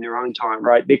coach on their own time,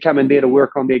 right? They're coming there to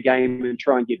work on their game and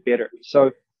try and get better.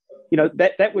 So,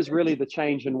 that was really the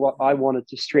change in what I wanted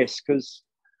to stress, because,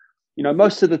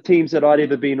 most of the teams that I'd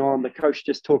ever been on, the coach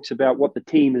just talks about what the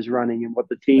team is running and what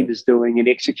the team is doing and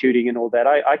executing and all that.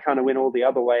 I kind of went all the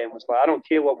other way and was like, I don't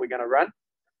care what we're going to run,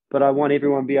 but I want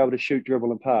everyone to be able to shoot,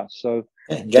 dribble, and pass. So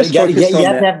you have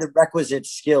to have the requisite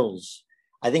skills.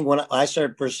 I think when I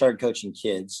first started coaching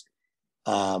kids,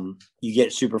 you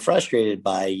get super frustrated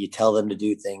by, you tell them to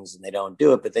do things and they don't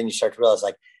do it. But then you start to realize,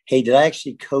 like, hey, did I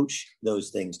actually coach those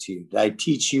things to you? Did I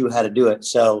teach you how to do it?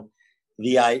 So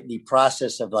the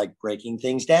process of like breaking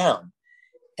things down.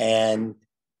 And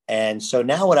so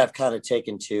now what I've kind of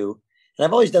taken to, and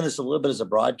I've always done this a little bit as a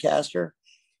broadcaster,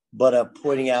 but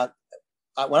pointing out,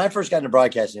 when I first got into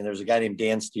broadcasting, there was a guy named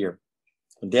Dan Steer.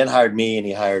 And Dan hired me, and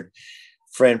he hired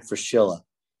Fran Fraschilla.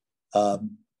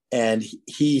 And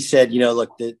he said,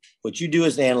 look, what you do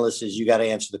as an analyst is you got to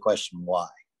answer the question why,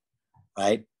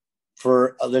 right?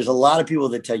 There's a lot of people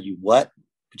that tell you what,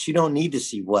 but you don't need to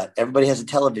see what. Everybody has a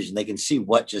television. They can see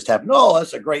what just happened. Oh,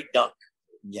 that's a great dunk.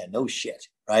 Yeah, no shit,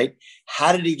 right?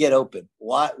 How did he get open?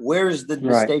 Why? Where is the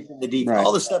mistake in the defense? Right.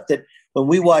 All the stuff that when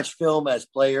we watch film as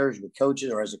players, with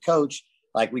coaches, or as a coach,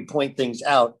 like we point things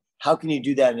out. How can you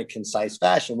do that in a concise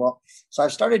fashion? Well, so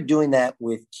I've started doing that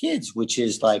with kids, which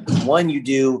is like, one, you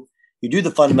do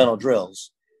the fundamental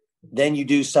drills, then you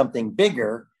do something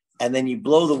bigger, and then you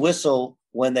blow the whistle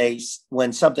when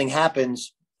something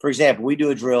happens. For example, we do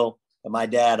a drill that my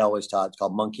dad always taught. It's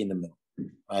called monkey in the middle.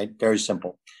 right? Very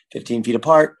simple. 15 feet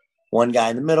apart, one guy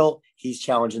in the middle, he's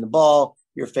challenging the ball,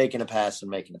 you're faking a pass and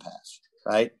making a pass,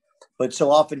 right? But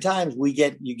so oftentimes you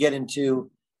get into,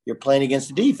 you're playing against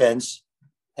the defense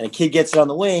and a kid gets it on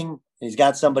the wing and he's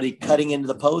got somebody cutting into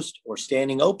the post or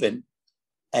standing open,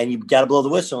 and you've got to blow the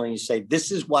whistle and you say,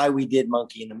 this is why we did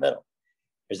monkey in the middle.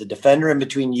 There's a defender in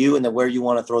between you and where you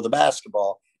want to throw the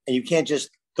basketball, and you can't just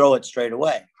throw it straight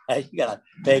away. Right? You got to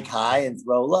fake high and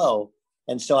throw low.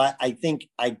 And so I think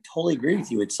I totally agree with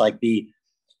you. It's like the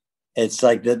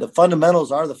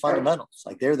fundamentals are the fundamentals.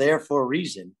 Like they're there for a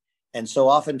reason. And so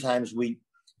oftentimes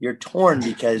you're torn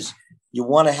because you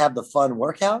want to have the fun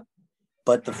workout,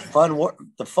 but the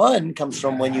fun comes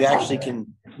from when you actually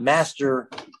can master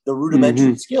the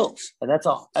rudimentary skills. And that's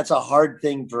a hard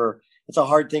thing for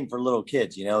little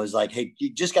kids, is like, hey,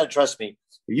 you just got to trust me.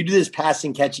 If you do this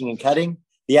passing, catching, and cutting,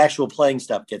 the actual playing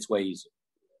stuff gets way easier.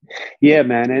 Yeah,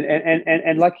 man.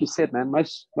 And like you said, man,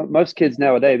 most kids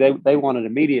nowadays, they want it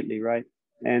immediately, right?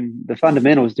 And the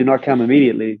fundamentals do not come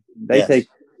immediately. They take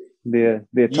their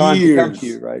time to come to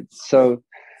you, right? So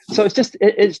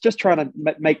it's just trying to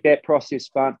make that process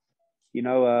fun,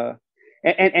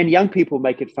 and young people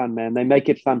make it fun, man. They make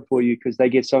it fun for you because they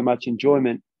get so much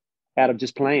enjoyment out of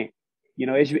just playing.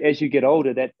 As you get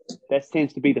older, that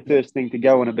tends to be the first thing to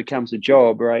go when it becomes a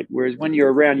job, right? Whereas when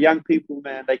you're around young people,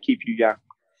 man, they keep you young.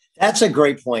 That's a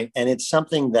great point. And it's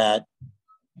something that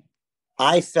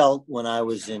I felt when I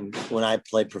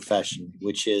played professionally,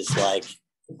 which is like,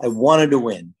 I wanted to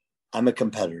win. I'm a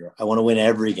competitor. I want to win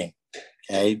every game.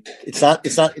 Okay.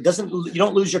 You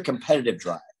don't lose your competitive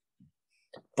drive,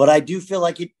 but I do feel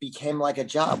like it became like a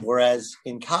job. Whereas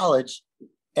in college,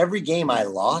 every game I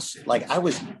lost, like I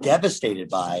was devastated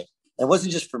by. It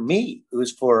wasn't just for me. It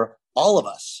was for all of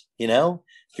us, for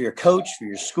your coach, for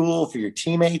your school, for your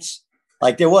teammates.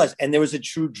 Like there was a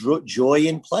true joy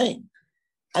in playing.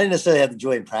 I didn't necessarily have the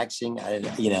joy in practicing. I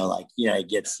didn't, you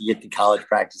get to college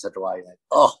practice after a while. You're like,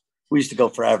 oh, we used to go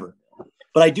forever.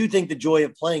 But I do think the joy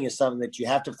of playing is something that you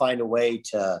have to find a way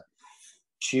to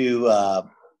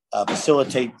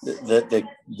facilitate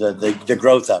the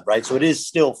growth of, right? So it is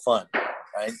still fun,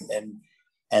 right?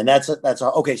 And that's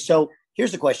okay. So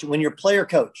here's the question: when you're player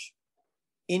coach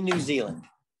in New Zealand,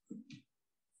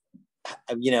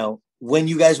 when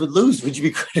you guys would lose, would you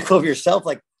be critical of yourself?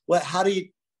 Like, what? How do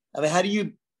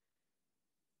you?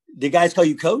 Did guys call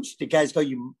you coach? Did guys call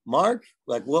you Mark?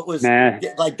 Like, what was like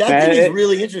that? Thing is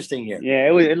really interesting here. Yeah,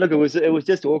 it was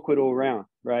just awkward all around,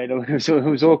 right? It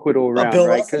was awkward all around. Bill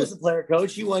right? Russell was a player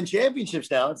coach. You won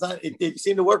championships. Now it's not. It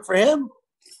seemed to work for him.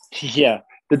 Yeah,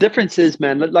 the difference is,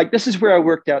 man. Like this is where I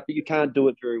worked out that you can't do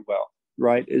it very well,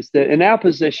 right? Is that in our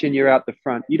position, you're out the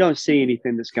front. You don't see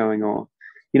anything that's going on.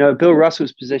 Bill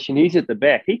Russell's position, he's at the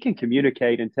back. He can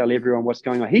communicate and tell everyone what's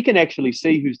going on. He can actually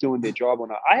see who's doing their job or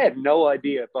not. I had no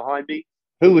idea behind me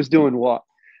who was doing what.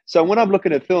 So when I'm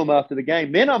looking at film after the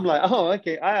game, then I'm like, oh,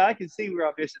 okay, I can see where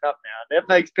I'm messing up now. That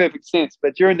makes perfect sense.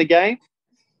 But during the game,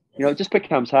 it just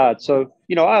becomes hard. So,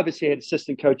 I obviously had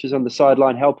assistant coaches on the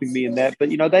sideline helping me in that, but,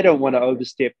 they don't want to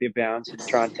overstep their bounds and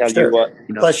try and tell you what.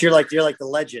 Plus, you're like the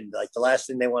legend. Like the last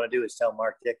thing they want to do is tell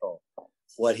Mark Dickel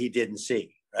what he didn't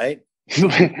see, right?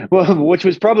 Well, which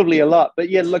was probably a lot, but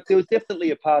yeah, look, there was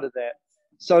definitely a part of that.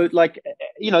 So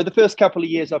the first couple of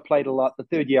years I played a lot. The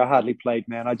third year I hardly played,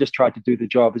 man. I just tried to do the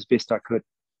job as best I could.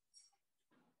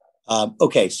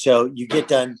 Okay. So you get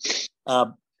done.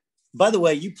 By the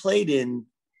way, you played in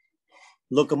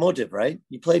Lokomotiv, right?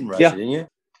 You played in Russia, didn't you?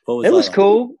 It was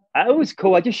cool. It was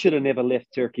cool. I just should have never left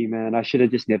Turkey, man. I should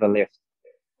have just never left.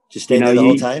 Just stayed there the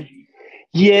whole time?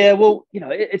 Yeah, well,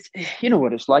 it's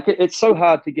what it's like. It's so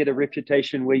hard to get a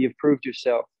reputation where you've proved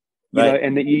yourself,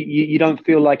 and that you don't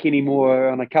feel like anymore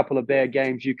on a couple of bad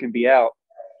games you can be out,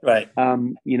 right?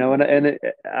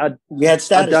 We had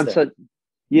status.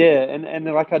 And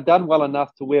like I'd done well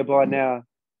enough to whereby now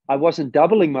I wasn't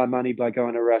doubling my money by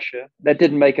going to Russia. That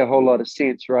didn't make a whole lot of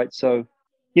sense, right? So,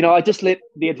 I just let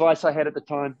the advice I had at the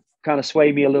time kind of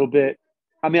sway me a little bit.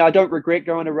 I mean, I don't regret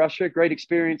going to Russia. Great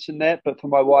experience in that. But for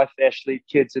my wife, Ashley,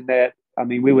 kids and that, I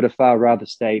mean, we would have far rather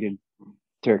stayed in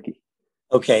Turkey.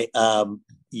 Okay.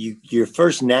 Your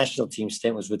first national team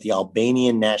stint was with the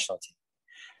Albanian national team.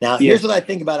 Now, here's what I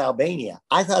think about Albania.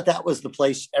 I thought that was the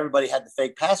place everybody had the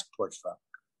fake passports from.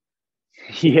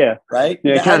 Yeah. Right?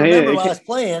 Yeah, I remember when I was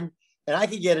playing, and I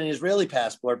could get an Israeli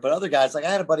passport, but other guys, like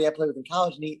I had a buddy I played with in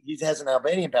college, and he has an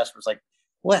Albanian passport. It's like,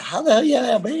 what? How the hell you have an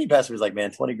Albanian passport? It's like,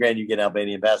 man, $20,000, you get an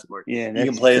Albanian passport. Yeah, you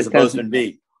can play as a postman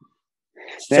B.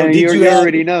 So you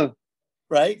already know,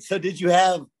 right? So did you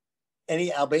have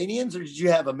any Albanians, or did you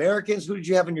have Americans? Who did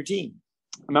you have on your team?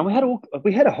 I mean,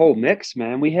 we had a whole mix,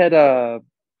 man. We had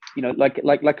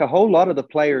like a whole lot of the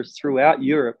players throughout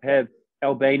Europe have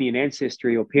Albanian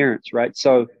ancestry or parents, right?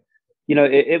 So,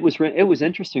 it was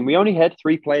interesting. We only had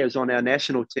 3 players on our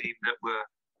national team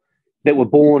that were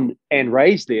born and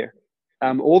raised there.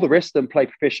 All the rest of them play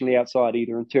professionally outside,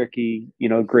 either in Turkey,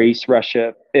 Greece,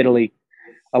 Russia, Italy.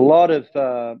 A lot of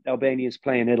Albanians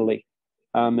play in Italy,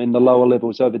 in the lower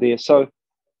levels over there. So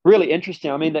really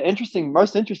interesting. I mean, the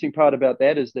most interesting part about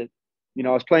that is that, I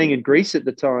was playing in Greece at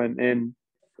the time, and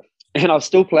I was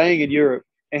still playing in Europe.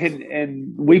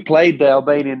 And we played the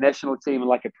Albanian national team in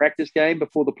like a practice game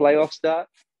before the playoffs start.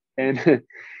 And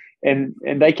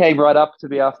and they came right up to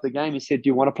me after the game and said, "Do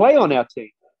you want to play on our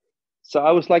team?" So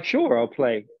I was like, "Sure, I'll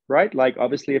play." Right? Like,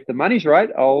 obviously, if the money's right,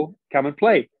 I'll come and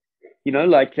play.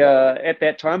 At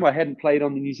that time, I hadn't played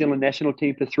on the New Zealand national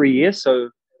team for 3 years.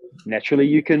 So naturally,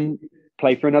 you can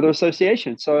play for another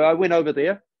association. So I went over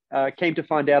there, came to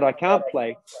find out I can't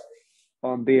play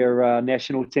on their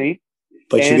national team.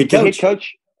 But you could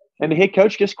coach. And the head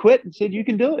coach just quit and said, "You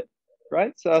can do it."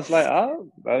 Right. So I was like,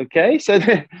 "Oh, okay." So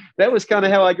that was kind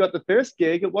of how I got the first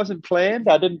gig. It wasn't planned.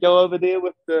 I didn't go over there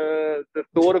with the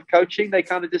thought of coaching. They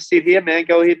kind of just said, "Here, man,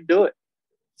 go ahead and do it."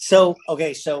 So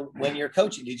when you're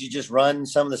coaching, did you just run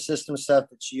some of the system stuff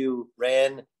that you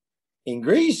ran in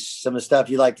Greece, some of the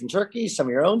stuff you liked in Turkey, some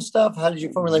of your own stuff? How did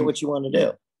you formulate what you want to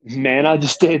do? Man, I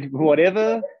just did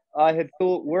whatever I had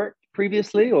thought worked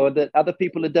previously, or that other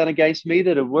people had done against me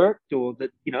that had worked, or that,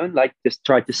 just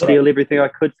tried to steal everything I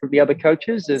could from the other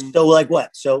coaches. And so like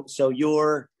what? So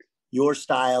your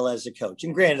style as a coach,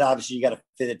 and granted, obviously you got to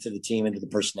fit it to the team and to the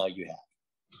personnel you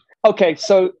have. Okay.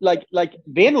 So like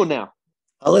then or now?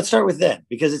 Let's start with then,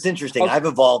 because it's interesting. Okay. I've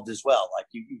evolved as well. Like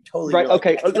you totally right.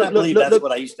 Okay. I cannot believe that's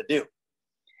what I used to do.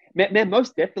 Man,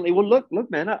 most definitely. Well, look,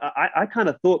 man, I kind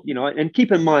of thought, and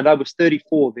keep in mind, I was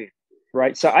 34 then,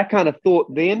 right? So I kind of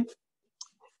thought then,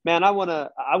 man, I want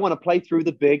to play through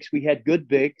the bigs. We had good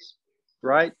bigs,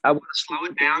 right? I want to slow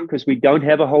it down because we don't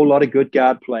have a whole lot of good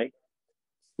guard play,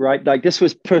 right? Like this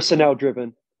was personnel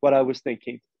driven, what I was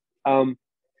thinking.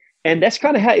 And that's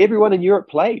kind of how everyone in Europe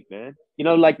played, man.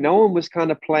 Like no one was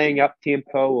kind of playing up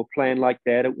tempo or playing like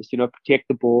that. It was, protect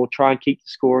the ball, try and keep the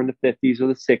score in the 50s or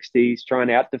the 60s, try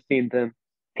and out defend them,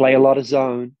 play a lot of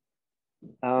zone.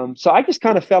 So I just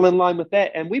kind of fell in line with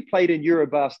that. And we played in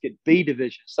Eurobasket B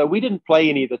division. So we didn't play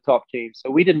any of the top teams. So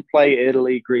we didn't play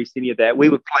Italy, Greece, any of that. We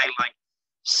would play like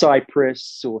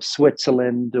Cyprus or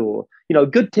Switzerland or,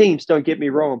 good teams, don't get me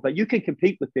wrong, but you can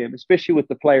compete with them, especially with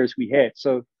the players we had.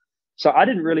 So I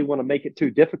didn't really want to make it too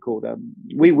difficult.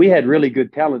 We had really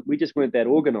good talent. We just weren't that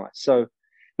organized. So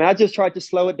man, I just tried to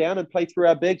slow it down and play through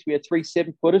our bigs. We had 3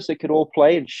 7-footers that could all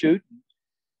play and shoot.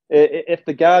 If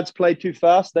the guards played too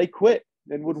fast, they quit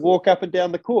and would walk up and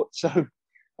down the court. So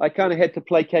I kind of had to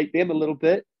placate them a little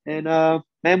bit. And,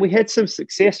 man, we had some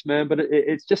success, man, but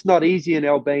it's just not easy in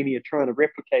Albania trying to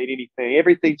replicate anything.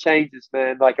 Everything changes,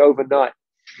 man, like overnight.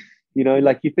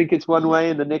 Like you think it's one way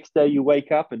and the next day you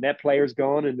wake up and that player's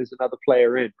gone and there's another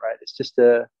player in, right? It's just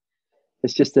a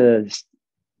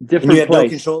different and you had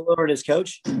place. No control over it as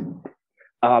coach?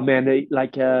 Man,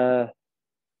 like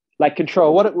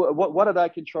control. What did I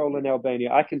control in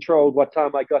Albania? I controlled what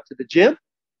time I got to the gym.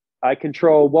 I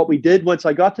controlled what we did once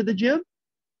I got to the gym.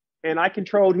 And I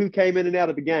controlled who came in and out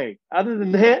of the game. Other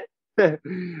than that,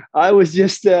 I was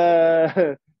just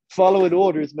following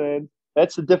orders, man.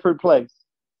 That's a different place.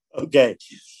 Okay.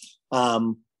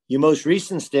 Your most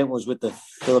recent stint was with the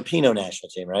Filipino national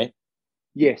team, right?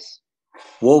 Yes.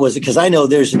 What was it? Because I know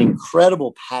there's an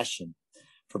incredible passion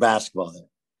for basketball there,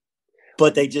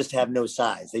 but they just have no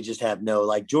size. They just have no,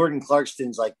 like Jordan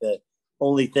Clarkston's like the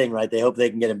only thing, right? They hope they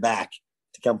can get him back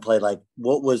to come play. Like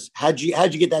how'd you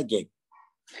get that gig?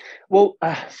 Well,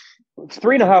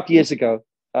 3.5 years ago,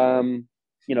 kind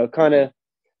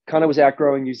of was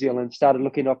outgrowing New Zealand, started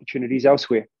looking at opportunities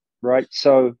elsewhere. Right.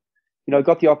 So,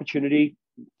 got the opportunity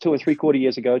 2 3/4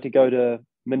 years ago to go to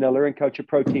Manila and coach a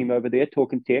pro team over there,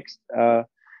 Talking Text.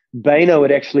 Bano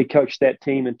had actually coached that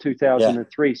team in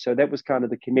 2003. Yeah. So that was kind of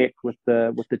the connect with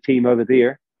the team over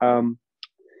there.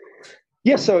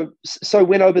 So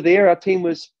went over there. Our team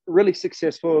was really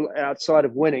successful outside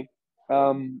of winning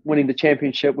the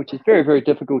championship, which is very, very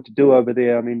difficult to do over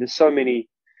there. I mean, there's so many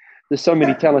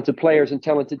talented players and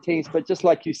talented teams, but just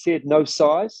like you said, no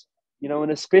size.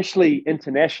 And especially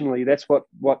internationally, that's what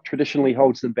traditionally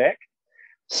holds them back.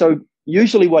 So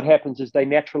usually what happens is they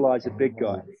naturalize a big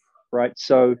guy, right?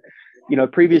 So,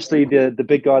 previously the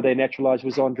big guy they naturalized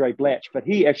was Andre Blatch, but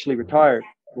he actually retired,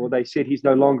 or they said he's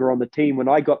no longer on the team when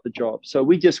I got the job. So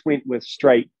we just went with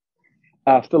straight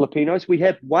Filipinos. We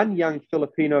have one young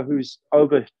Filipino who's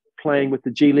over playing with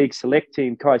the G League select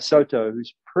team, Kai Soto,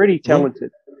 who's pretty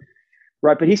talented,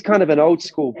 right? But he's kind of an old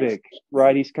school big,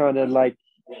 right? He's kind of like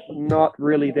not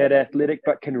really that athletic,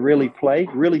 but can really play,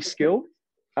 really skilled.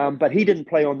 But he didn't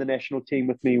play on the national team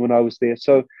with me when I was there.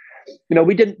 So,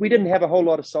 we didn't have a whole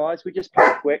lot of size. We just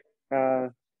played quick,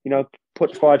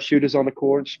 put 5 shooters on the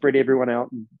court and spread everyone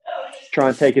out and try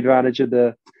and take advantage of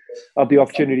the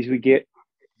opportunities we get.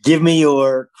 Give me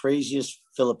your craziest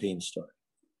Philippines story.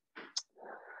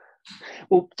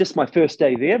 Well, just my first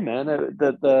day there, man.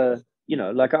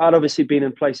 Like I'd obviously been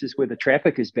in places where the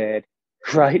traffic is bad,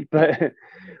 right?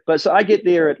 But so I get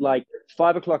there at like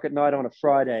 5:00 at night on a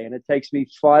Friday, and it takes me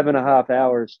 5.5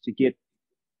 hours to get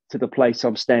to the place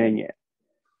I'm staying at.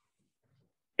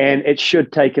 And it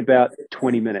should take about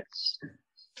 20 minutes.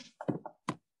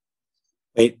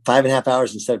 Wait, 5.5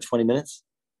 hours instead of 20 minutes?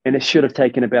 And it should have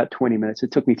taken about 20 minutes.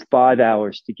 It took me 5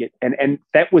 hours to get, and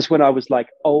that was when I was like,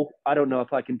 oh, I don't know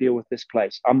if I can deal with this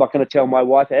place. I'm not going to tell my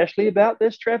wife, Ashley, about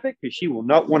this traffic because she will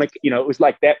not want to, it was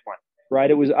like that one, right?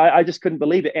 It was, I just couldn't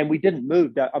believe it. And we didn't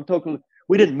move.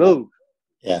 We didn't move.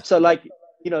 Yeah. So like,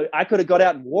 I could have got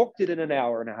out and walked it in an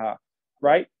hour and a half,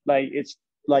 right? Like it's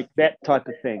like that type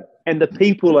of thing. And the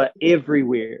people are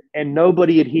everywhere and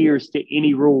nobody adheres to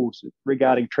any rules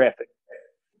regarding traffic.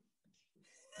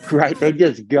 Right, they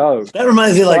just go. That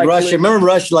reminds me of like Russia. Remember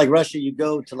Russia? Like Russia, you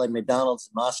go to like McDonald's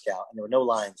in Moscow, and there were no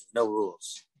lines, no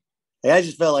rules. Like, I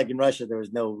just felt like in Russia there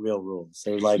was no real rules.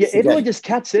 They were like, everyone just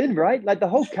cuts in, right? Like the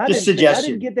whole cutting. Just suggestions. I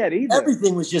didn't get that either.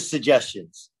 Everything was just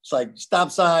suggestions. It's like stop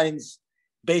signs,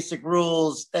 basic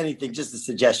rules, anything, just a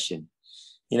suggestion.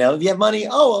 If you have money,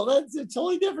 it's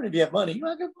totally different. If you have money, come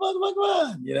on,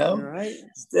 Right?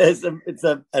 It's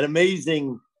an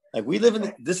amazing. Like we live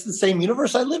in this is the same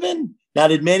universe I live in. Now,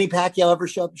 did Manny Pacquiao ever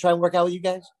show up to try and work out with you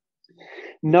guys?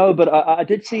 No, but I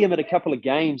did see him at a couple of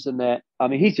games, and that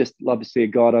he's just obviously a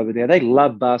god over there. They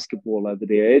love basketball over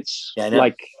there. It's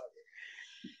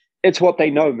it's what they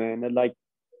know, man. And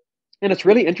and it's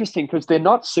really interesting because they're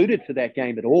not suited for that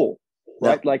game at all,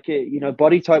 right? No. Like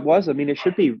body type wise, it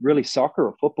should be really soccer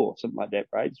or football or something like that,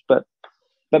 right? But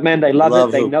man, they love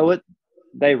it. They know it.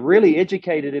 They're really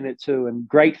educated in it too, and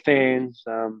great fans.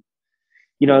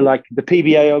 Like the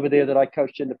PBA over there that I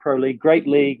coached in the Pro League, great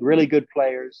league, really good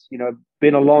players.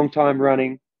 Been a long time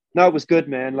running. No, it was good,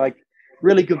 man. Like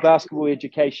really good basketball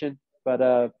education, but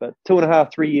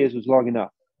 2.5, 3 years was long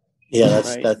enough. Yeah,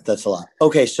 that's a lot.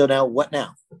 Okay, so now what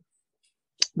now?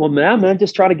 Well, now, man,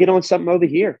 just trying to get on something over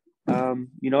here.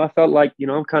 I felt like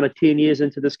I'm kind of 10 years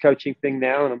into this coaching thing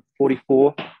now, and I'm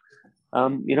 44.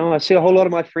 I see a whole lot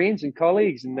of my friends and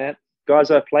colleagues and that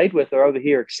guys I played with are over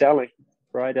here excelling,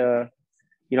 right?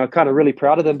 Kind of really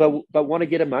proud of them, but want to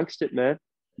get amongst it, man.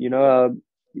 I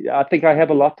think I have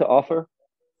a lot to offer.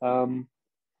 And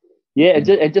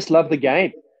just love the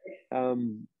game. I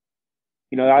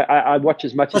watch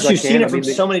as much as I can. You've seen it from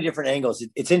so many different angles.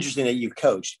 It's interesting that you've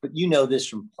coached, but this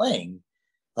from playing.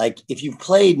 Like if you've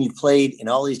played in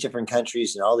all these different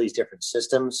countries and all these different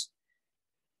systems,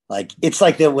 like it's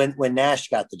like when Nash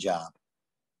got the job,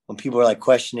 when people were like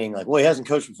questioning, like, well, he hasn't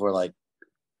coached before. Like,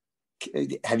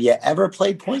 have you ever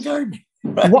played point guard?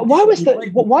 Right?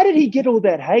 Why did he get all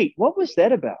that hate? What was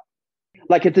that about?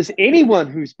 Like, if there's anyone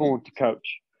who's born to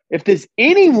coach, if there's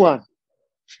anyone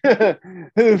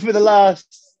who for the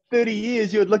last 30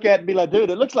 years you would look at and be like, dude,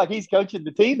 it looks like he's coaching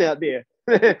the team out there.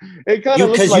 It kind of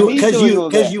looks like he's doing all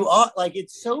that. Because you are like,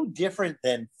 it's so different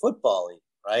than footballing.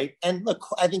 Right. And look,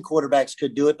 I think quarterbacks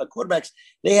could do it, but quarterbacks,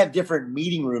 they have different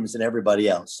meeting rooms than everybody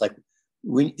else. Like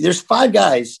there's 5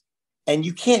 guys and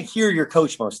you can't hear your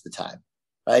coach most of the time.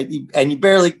 Right. And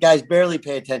guys barely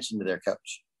pay attention to their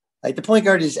coach. Like the point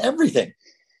guard is everything.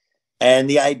 And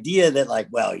the idea that like,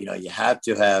 well, you have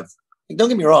to have, don't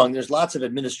get me wrong. There's lots of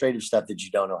administrative stuff that you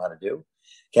don't know how to do.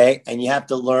 Okay. And you have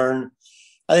to learn.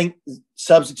 I think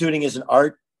substituting is an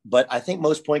art. But I think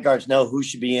most point guards know who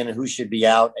should be in and who should be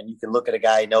out. And you can look at a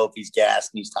guy and know if he's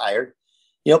gassed and he's tired,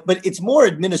 but it's more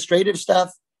administrative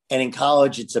stuff. And in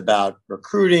college, it's about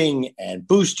recruiting and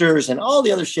boosters and all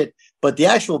the other shit. But the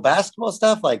actual basketball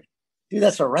stuff, like, dude,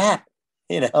 that's a wrap.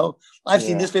 I've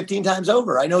seen this 15 times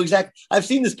over. I know exactly. I've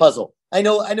seen this puzzle. I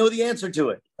know the answer to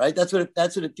it. Right. That's what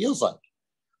it feels like.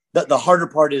 The harder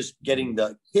part is getting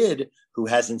the kid who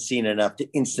hasn't seen enough to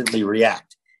instantly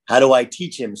react. How do I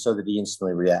teach him so that he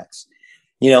instantly reacts?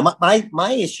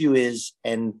 My issue is,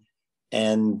 and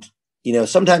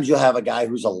sometimes you'll have a guy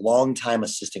who's a longtime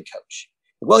assistant coach.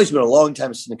 Well, he's been a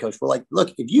longtime assistant coach. We're like, look,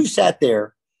 if you've sat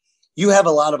there, you have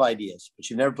a lot of ideas, but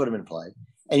you've never put them in play.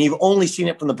 And you've only seen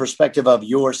it from the perspective of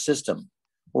your system.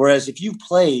 Whereas if you've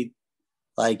played,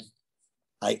 like,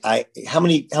 how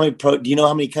many do you know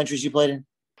how many countries you played in?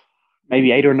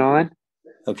 maybe 8 or 9.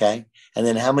 Okay. And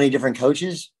then how many different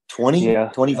coaches? 20,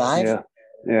 25? Yeah.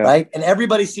 Right. And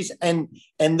everybody sees, and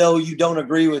though you don't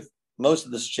agree with most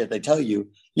of the shit they tell you,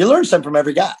 you learn something from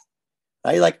every guy.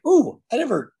 Right? You're like, ooh, I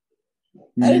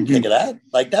didn't think of that.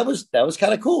 Like that was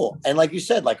kind of cool. And like you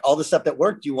said, like all the stuff that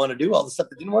worked, you want to do. All the stuff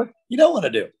that didn't work, you don't want to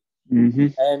do.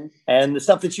 And the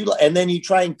stuff that and then you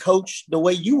try and coach the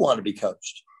way you want to be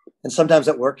coached. And sometimes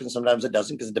it works and sometimes it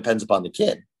doesn't because it depends upon the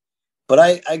kid. But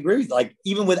I agree with, like,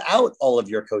 even without all of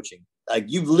your coaching, like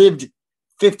you've lived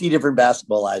 50 different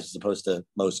basketball lives as opposed to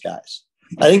most guys.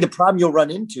 I think the problem you'll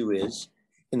run into is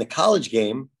in the college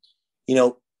game, you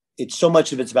know, it's so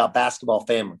much of it's about basketball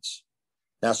families.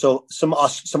 Now, so some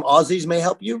Aussies may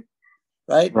help you,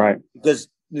 right? Right. Because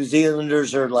New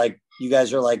Zealanders are like, you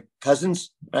guys are like cousins,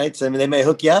 right? So I mean, they may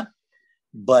hook you up.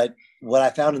 But what I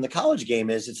found in the college game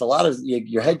is it's a lot of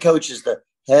your head coach is the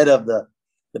head of the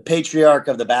patriarch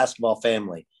of the basketball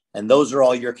family. And those are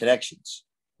all your connections.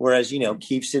 Whereas, you know,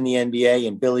 Keith's in the NBA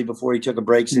and Billy before he took a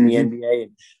break's in the NBA.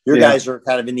 And your guys are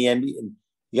kind of in the NBA. And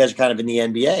you guys are kind of in the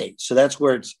NBA. So that's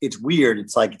where it's weird.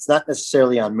 It's like it's not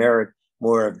necessarily on merit,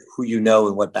 more of who you know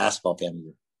and what basketball family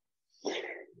you're.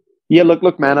 Yeah,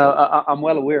 look, man, I'm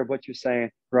well aware of what you're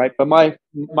saying, right? But my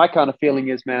kind of feeling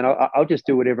is, man, I'll just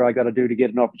do whatever I got to do to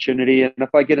get an opportunity. And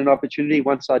if I get an opportunity,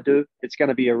 once I do, it's going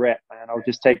to be a wrap, man. I'll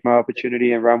just take my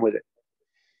opportunity and run with it.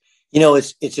 You know,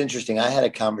 it's interesting. I had a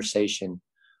conversation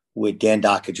with Dan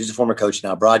Dockage, who's a former coach,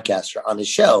 now broadcaster, on the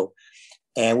show.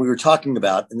 And we were talking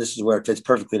about, and this is where it fits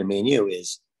perfectly to me and you,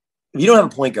 is if you don't have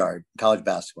a point guard in college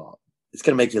basketball, it's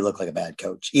going to make you look like a bad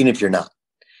coach, even if you're not.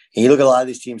 And you look at a lot of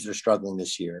these teams that are struggling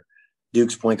this year.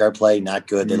 Duke's point guard play, not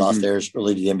good. They lost theirs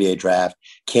early to the NBA draft.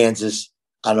 Kansas,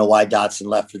 I don't know why Dotson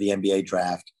left for the NBA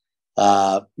draft.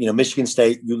 You know, Michigan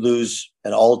State, you lose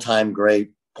an all-time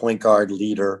great point guard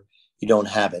leader. You don't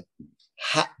have it.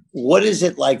 What is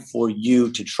it like for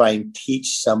you to try and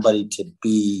teach somebody to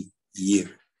be you,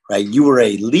 right? You were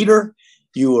a leader.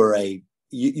 You were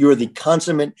the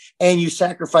consummate, and you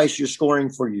sacrificed your scoring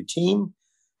for your team.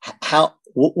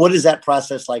 What is that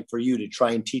process like for you to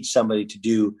try and teach somebody to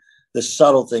do the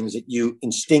subtle things that you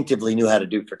instinctively knew how to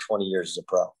do for 20 years as a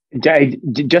pro?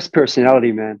 Just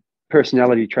personality, man.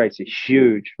 Personality traits are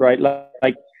huge, right?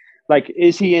 Like,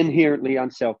 is he inherently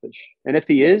unselfish? And if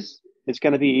he is, it's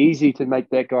going to be easy to make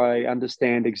that guy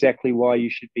understand exactly why you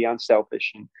should be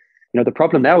unselfish. And, you know, the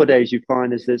problem nowadays you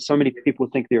find is that so many people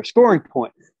think they're a scoring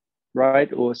point,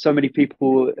 right? Or so many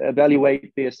people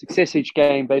evaluate their success each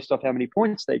game based off how many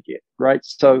points they get, right?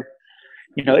 So,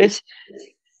 you know, it's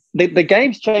the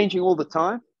game's changing all the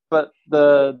time, but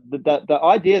the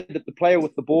idea that the player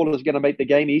with the ball is going to make the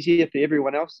game easier for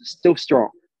everyone else is still strong,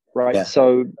 right? Yeah.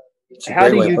 So how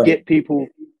do you get people,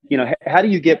 you know, how do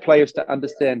you get players to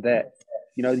understand that?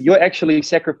 You know, you're actually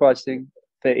sacrificing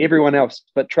for everyone else,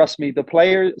 but trust me, the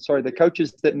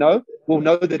coaches that will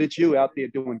know that it's you out there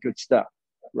doing good stuff,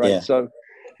 right? Yeah.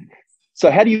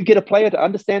 So how do you get a player to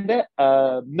understand that?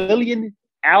 1 million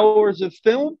hours of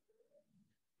film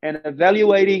and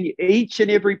evaluating each and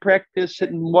every practice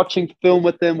and watching film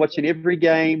with them, watching every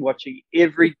game, watching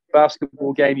every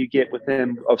basketball game you get with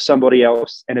them of somebody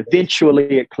else. And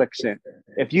eventually it clicks in.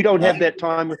 If you don't have that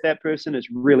time with that person, it's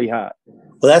really hard.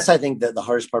 Well, that's, I think, the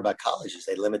hardest part about college is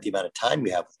they limit the amount of time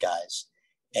you have with guys.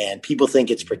 And people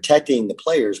think it's protecting the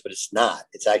players, but it's not.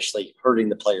 It's actually hurting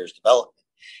the players' development.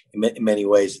 In many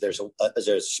ways, there's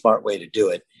a smart way to do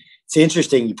it. It's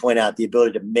interesting you point out the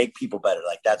ability to make people better.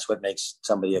 Like that's what makes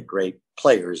somebody a great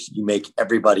player is you make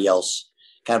everybody else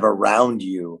kind of around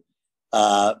you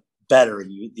better. And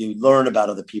you learn about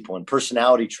other people, and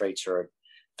personality traits are a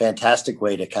fantastic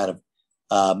way to kind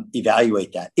of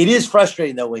evaluate that. It is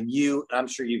frustrating though, when I'm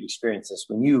sure you've experienced this,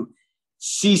 when you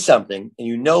see something and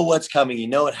you know what's coming, you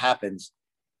know it happens,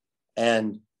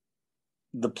 and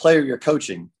the player you're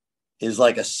coaching is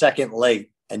like a second late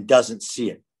and doesn't see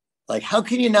it. Like, how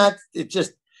can you not? It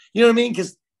just, you know what I mean?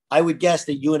 Because I would guess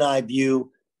that you and I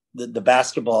view the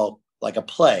basketball like a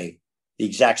play the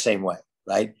exact same way,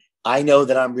 right? I know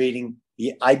that I'm reading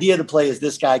the idea of the play is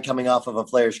this guy coming off of a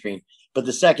flare screen, but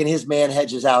the second his man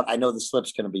hedges out, I know the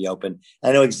slip's going to be open.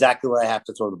 I know exactly where I have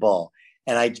to throw the ball.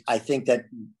 And I think that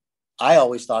I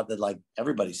always thought that like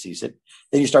everybody sees it.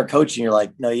 Then you start coaching, you're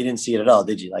like, no, you didn't see it at all,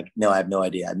 did you? Like, no, I have no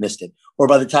idea. I missed it. Or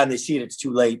by the time they see it, it's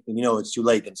too late. And you know it's too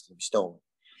late, then it's going to be stolen.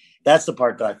 That's the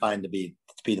part that I find to be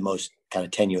the most kind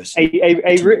of tenuous.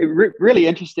 Really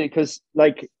interesting, because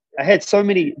like I had so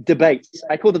many debates.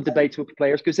 I call them debates with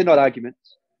players because they're not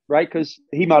arguments, right? Because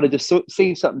he might have just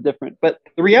seen something different. But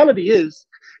the reality is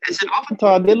that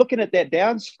oftentimes they're looking at that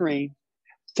down screen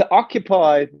to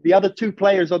occupy the other two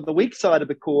players on the weak side of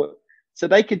the court so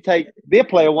they can take their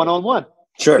player one-on-one.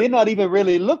 Sure. They're not even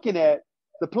really looking at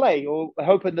the play or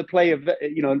hoping the play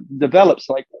develops.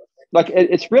 Like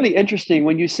it's really interesting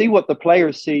when you see what the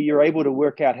players see. You're able to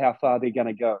work out how far they're going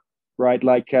to go, right?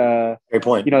 Like, great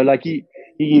point. Like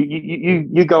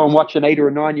you go and watch an 8 or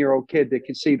a 9-year-old kid that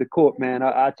can see the court, man.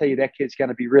 I tell you, that kid's going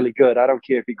to be really good. I don't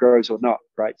care if he grows or not,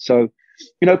 right? So,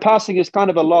 passing is kind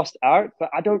of a lost art, but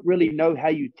I don't really know how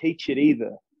you teach it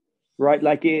either, right?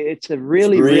 Like it's a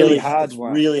really hard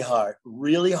one. Really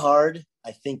hard.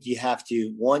 I think you have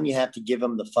to give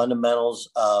them the fundamentals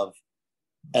of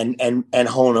and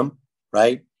hone them,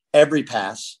 right? Every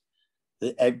pass.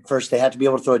 First, they have to be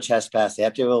able to throw a chest pass. They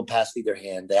have to be able to pass with their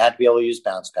hand. They have to be able to use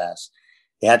bounce pass.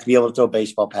 They have to be able to throw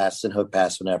baseball passes and hook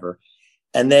pass whenever.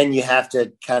 And then you have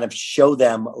to kind of show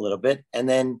them a little bit. And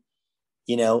then,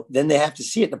 then they have to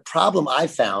see it. The problem I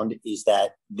found is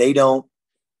that they don't.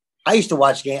 I used to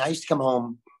watch games. I used to come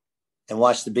home and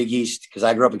watch the Big East because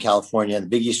I grew up in California. And the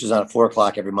Big East was on at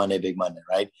 4:00 every Monday, Big Monday,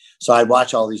 right? So I'd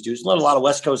watch all these dudes. A lot of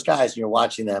West Coast guys, and you're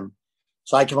watching them.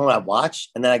 So I come home and I watch,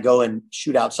 and then I go and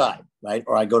shoot outside, right?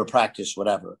 Or I go to practice,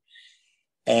 whatever.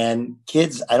 And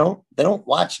kids, they don't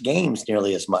watch games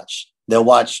nearly as much. They'll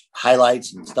watch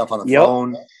highlights and stuff on the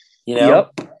phone,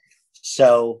 Yep.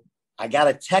 So I got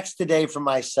a text today from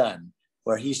my son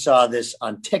where he saw this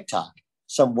on TikTok,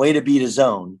 some way to beat a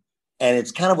zone. And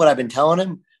it's kind of what I've been telling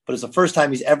him, but it's the first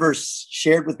time he's ever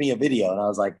shared with me a video. And I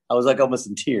was like almost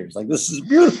in tears. Like, this is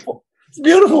beautiful. It's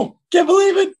beautiful. Can't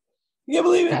believe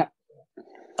it.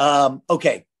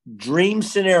 Okay. Dream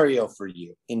scenario for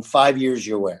you in 5 years.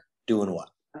 You're where? Doing what?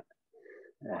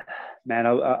 Man,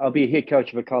 I'll be a head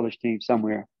coach of a college team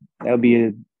somewhere. That'll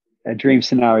be a dream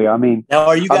scenario. I mean, now,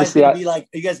 are you guys going to be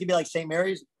like St.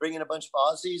 Mary's, bringing a bunch of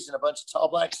Aussies and a bunch of tall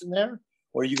blacks in there?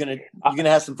 Or are you going to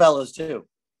have some fellas too?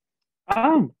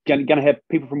 I'm gonna have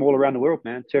people from all around the world,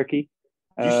 man. Turkey,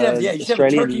 you should have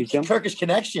Australia, a Turkish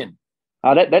connection.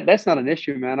 That's not an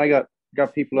issue, man. I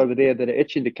got people over there that are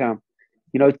itching to come.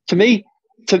 To me,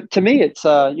 it's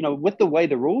with the way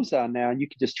the rules are now, and you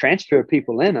can just transfer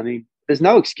people in. I mean, there's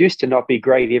no excuse to not be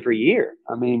great every year.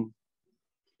 I mean,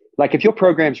 like if your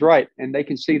program's right and they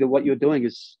can see that what you're doing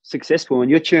is successful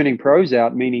and you're churning pros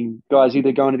out, meaning guys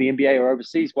either going to the NBA or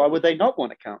overseas, why would they not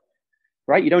want to come?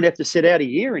 Right? You don't have to sit out a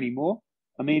year anymore.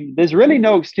 I mean, there's really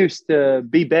no excuse to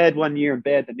be bad one year and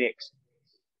bad the next.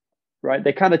 Right?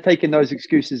 They're kind of taking those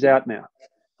excuses out now.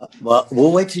 Well,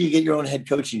 we'll wait till you get your own head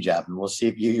coaching job, and we'll see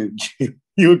if you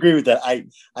agree with that.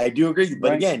 I do agree,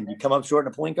 but again, you come up short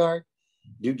in a point guard,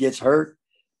 dude gets hurt,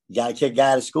 you got to kick a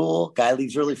guy out of school, guy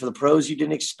leaves early for the pros you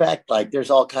didn't expect. Like, there's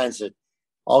all kinds of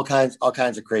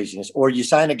craziness. Or you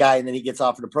sign a guy and then he gets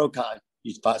offered a pro con.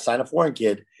 You sign a foreign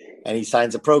kid and he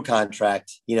signs a pro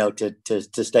contract,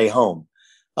 to stay home.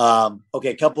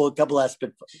 Okay, couple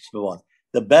aspects. Move on.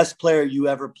 The best player you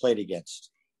ever played against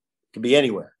could be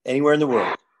anywhere in the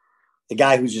world. The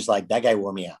guy who's just like, that guy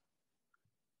wore me out.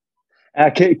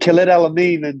 Khalid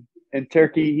El-Amin in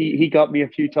Turkey, he got me a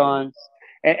few times.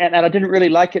 And I didn't really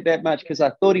like it that much because I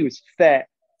thought he was fat.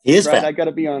 He is fat. I got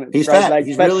to be honest. He's fat. Like,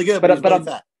 he's really good, but I'm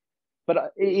fat.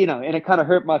 But and it kind of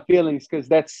hurt my feelings because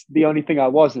that's the only thing I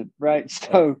wasn't, right?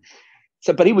 So,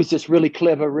 but he was just really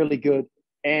clever, really good,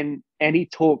 and he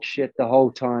talked shit the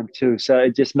whole time too. So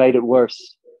it just made it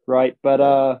worse, right?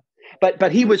 But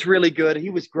he was really good. He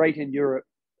was great in Europe.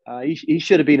 He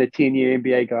should have been a 10-year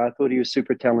NBA guy. I thought he was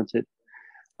super talented.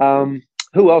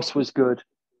 Who else was good?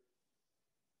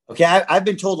 Okay, I've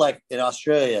been told, like, in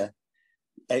Australia,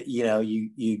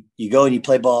 you go and you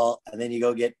play ball, and then you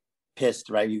go get pissed,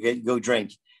 right? You go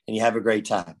drink, and you have a great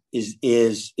time. Is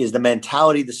the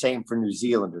mentality the same for New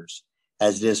Zealanders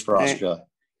as it is for Australia?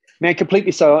 Man,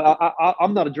 completely so.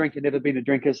 I'm not a drinker, never been a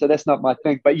drinker, so that's not my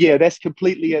thing. But yeah, that's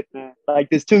completely it, man. Like,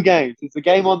 there's two games. There's the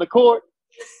game on the court,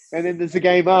 and then there's the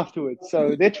game afterwards.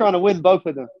 So they're trying to win both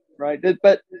of them, right?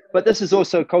 But this is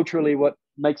also culturally what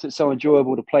makes it so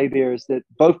enjoyable to play there, is that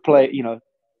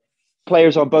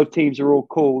players on both teams are all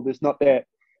cool. There's not that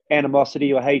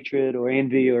animosity or hatred or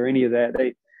envy or any of that.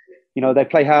 They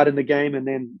play hard in the game and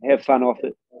then have fun off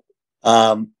it.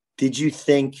 Did you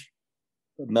think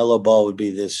Melo Ball would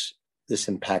be this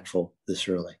impactful this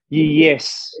early?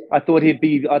 Yes, I thought he'd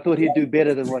do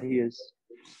better than what he is.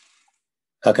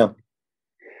 How come?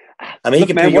 I mean,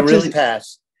 he can really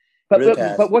pass.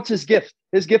 But what's his gift?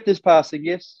 His gift is passing,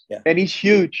 yes. Yeah. And he's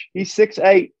huge. He's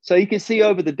 6'8", so he can see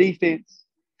over the defense.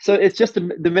 So it's just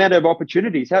the matter of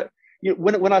opportunities.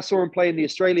 When I saw him play in the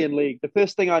Australian League, the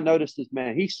first thing I noticed is,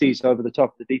 man, he sees over the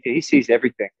top of the defense. He sees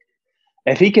everything.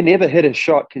 If he can ever hit a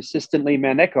shot consistently,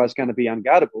 man, that guy's going to be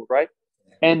unguardable, right?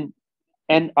 And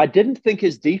And I didn't think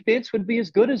his defense would be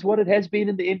as good as what it has been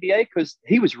in the NBA, because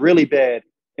he was really bad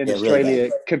in Australia really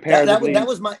bad. comparatively. That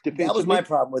was my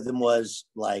problem with him, was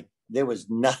like there was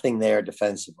nothing there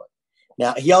defensively.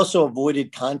 Now, he also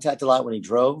avoided contact a lot when he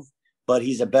drove, but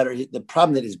the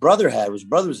problem that his brother had was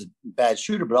a bad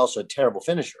shooter, but also a terrible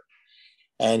finisher.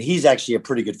 And he's actually a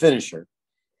pretty good finisher,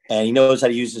 and he knows how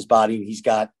to use his body. He's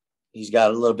got a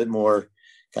little bit more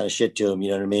kind of shit to him, you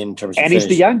know what I mean? In terms of he's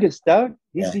the youngest, Doug.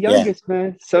 He's the youngest,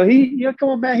 man. So come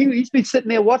on, man. He's been sitting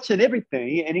there watching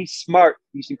everything, and he's smart.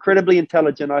 He's incredibly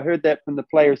intelligent. I heard that from the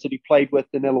players that he played with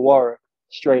in Illawarra,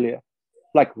 Australia.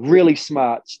 Like, really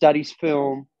smart, studies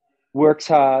film, works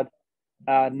hard,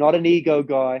 not an ego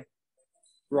guy,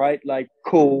 right? Like,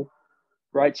 cool,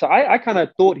 right? So I kind of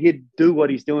thought he'd do what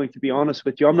he's doing, to be honest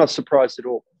with you. I'm not surprised at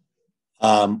all.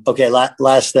 Okay,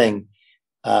 last thing.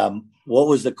 What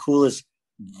was the coolest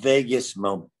Vegas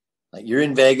moment? Like, you're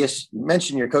in Vegas. You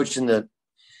mentioned you're coaching the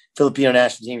Filipino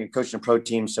national team. You're coaching a pro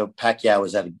team. So Pacquiao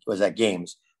was at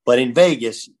games. But in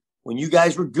Vegas, when you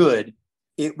guys were good,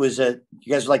 you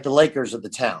guys were like the Lakers of the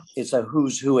town. It's a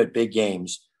who's who at big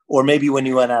games. Or maybe when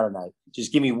you went out at night.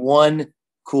 Just give me one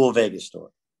cool Vegas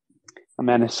story. Oh,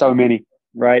 man, there's so many,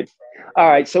 right? All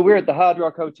right, so we're at the Hard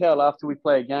Rock Hotel after we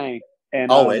play a game. And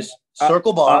always.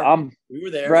 Circle Bar. We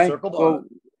were there, right? Circle Bar. Well,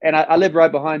 and I lived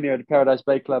right behind there at the Paradise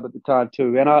Bay Club at the time,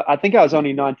 too. And I think I was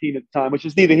only 19 at the time, which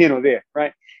is neither here nor there,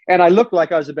 right? And I looked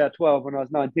like I was about 12 when I was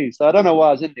 19. So I don't know why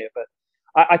I was in there. But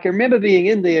I can remember being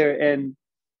in there,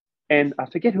 and I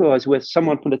forget who I was with,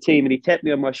 someone from the team. And he tapped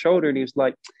me on my shoulder, and he was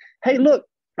like, hey, look,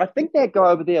 I think that guy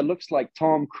over there looks like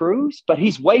Tom Cruise, but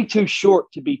he's way too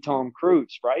short to be Tom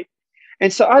Cruise, right?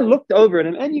 And so I looked over at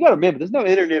him, and you got to remember, there's no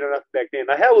internet or nothing back then.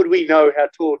 Now, how would we know how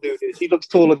tall dude is? He looks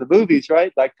tall in the movies,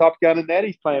 right? Like Top Gun and that.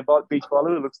 He's playing beach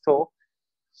volleyball. He looks tall.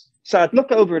 So I'd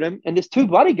look over at him, and there's two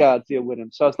bodyguards there with him.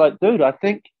 So I was like, dude, I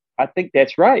think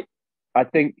that's right. I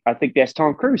think that's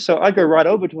Tom Cruise. So I go right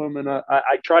over to him, and I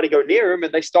try to go near him,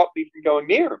 and they stop me from going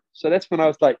near him. So that's when I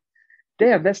was like,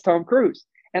 damn, that's Tom Cruise.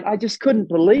 And I just couldn't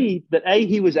believe that, A,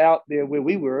 he was out there where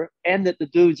we were, and that the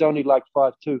dude's only like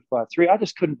 5'2", 5'3". I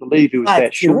just couldn't believe he was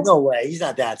that short. No way. He's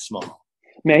not that small.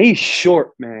 Man, he's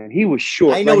short, man. He was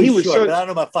short. I know he was short, but I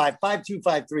don't know about 5'2",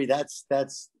 5'3".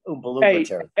 That's Oompa Loompa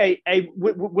territory.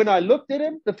 When I looked at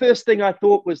him, the first thing I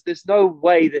thought was, there's no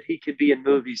way that he could be in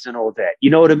movies and all that. You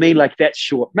know what I mean? Like, that's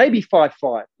short. Maybe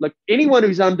 5'5". Like, anyone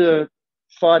who's under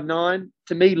 5'9",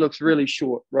 to me, looks really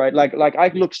short, right? Like I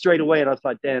looked straight away, and I was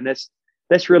like, damn,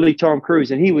 that's really Tom Cruise.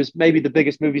 And he was maybe the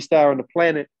biggest movie star on the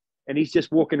planet. And he's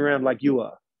just walking around like you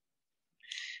are.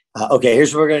 Okay,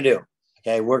 here's what we're going to do.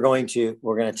 Okay, we're going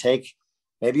to take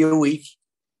maybe a week.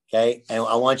 Okay, and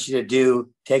I want you to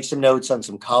take some notes on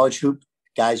some college hoop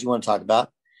guys you want to talk about,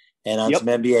 and on some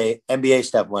NBA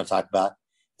stuff we want to talk about.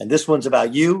 And this one's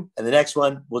about you, and the next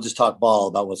one we'll just talk ball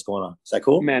about what's going on. Is that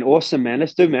cool? Man, awesome, man.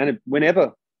 Let's do, man.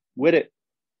 Whenever, with it.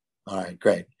 All right,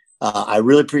 great. I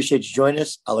really appreciate you joining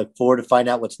us. I look forward to find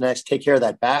out what's next. Take care of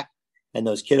that back and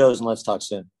those kiddos, and let's talk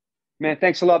soon. Man,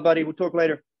 thanks a lot, buddy. We'll talk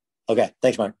later. Okay.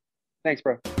 Thanks, Mark. Thanks,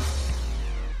 bro.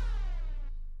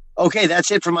 Okay, that's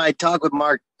it for my talk with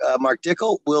Mark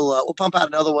Dickel. We'll pump out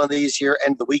another one of these here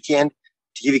end of the weekend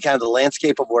to give you kind of the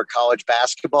landscape of where college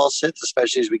basketball sits,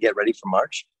 especially as we get ready for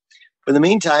March. But in the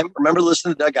meantime, remember to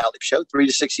listen to the Doug Gottlieb Show, 3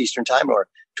 to 6 Eastern Time or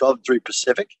 12 to 3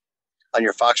 Pacific, on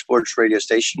your Fox Sports radio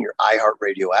station, your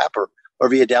iHeartRadio app, or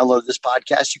wherever you download this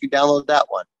podcast, you can download that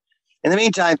one. In the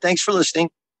meantime, thanks for listening.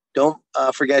 Don't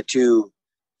forget to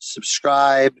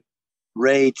subscribe,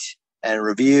 rate, and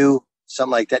review,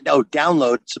 something like that. No,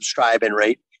 download, subscribe, and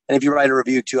rate. And if you write a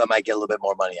review too, I might get a little bit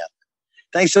more money out of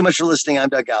it. Thanks so much for listening. I'm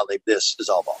Doug Gottlieb. This is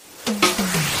All Ball.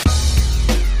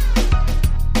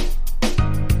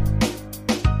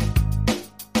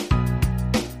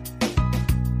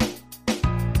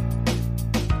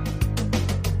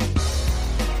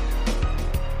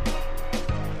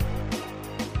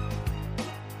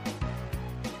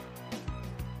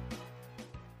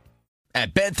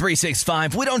 At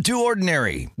Bet365, we don't do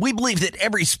ordinary. We believe that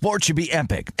every sport should be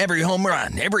epic. Every home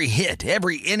run, every hit,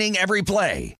 every inning, every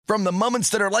play. From the moments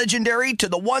that are legendary to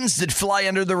the ones that fly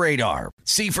under the radar.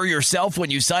 See for yourself when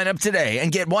you sign up today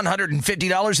and get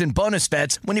 $150 in bonus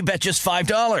bets when you bet just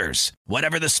 $5.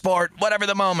 Whatever the sport, whatever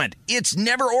the moment, it's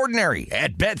never ordinary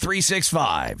at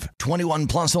Bet365. 21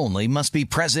 plus only. Must be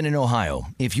present in Ohio.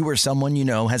 If you or someone you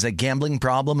know has a gambling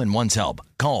problem and wants help,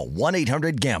 call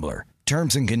 1-800-GAMBLER.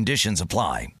 Terms and conditions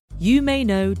apply. You may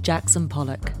know Jackson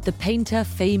Pollock, the painter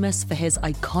famous for his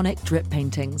iconic drip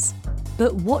paintings.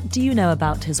 But what do you know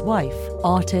about his wife,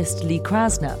 artist Lee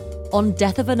Krasner? On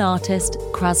Death of an Artist,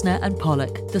 Krasner and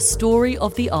Pollock, the story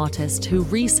of the artist who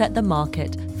reset the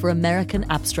market for American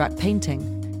abstract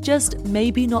painting. Just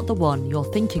maybe not the one you're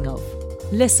thinking of.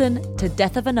 Listen to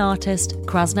Death of an Artist,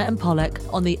 Krasner and Pollock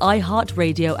on the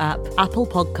iHeartRadio app, Apple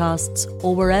Podcasts,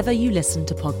 or wherever you listen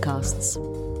to podcasts.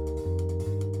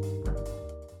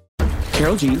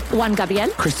 Karol G, Juan Gabriel,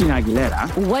 Christina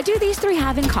Aguilera. What do these three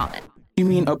have in common? You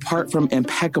mean apart from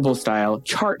impeccable style,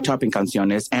 chart-topping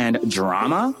canciones, and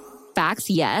drama? Facts,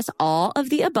 yes, all of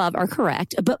the above are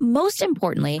correct, but most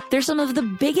importantly, they're some of the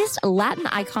biggest Latin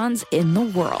icons in the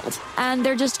world. And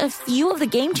they're just a few of the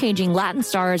game-changing Latin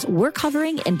stars we're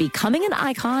covering in Becoming an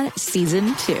Icon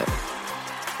Season 2.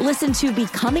 Listen to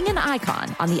Becoming an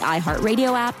Icon on the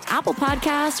iHeartRadio app, Apple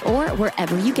Podcasts, or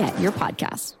wherever you get your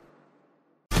podcasts.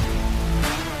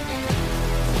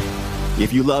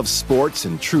 If you love sports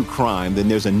and true crime, then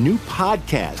there's a new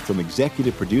podcast from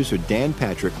executive producer Dan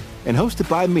Patrick and hosted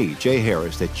by me, Jay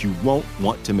Harris, that you won't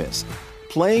want to miss.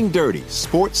 Playing Dirty: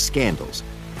 Sports Scandals.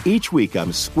 Each week,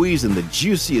 I'm squeezing the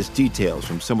juiciest details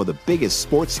from some of the biggest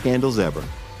sports scandals ever.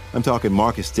 I'm talking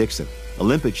Marcus Dixon,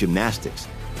 Olympic gymnastics,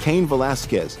 Cain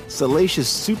Velasquez, salacious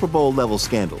Super Bowl-level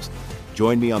scandals.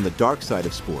 Join me on the dark side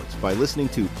of sports by listening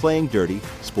to Playing Dirty: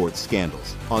 Sports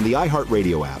Scandals on the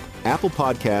iHeartRadio app, Apple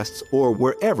Podcasts, or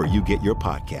wherever you get your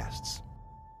podcasts.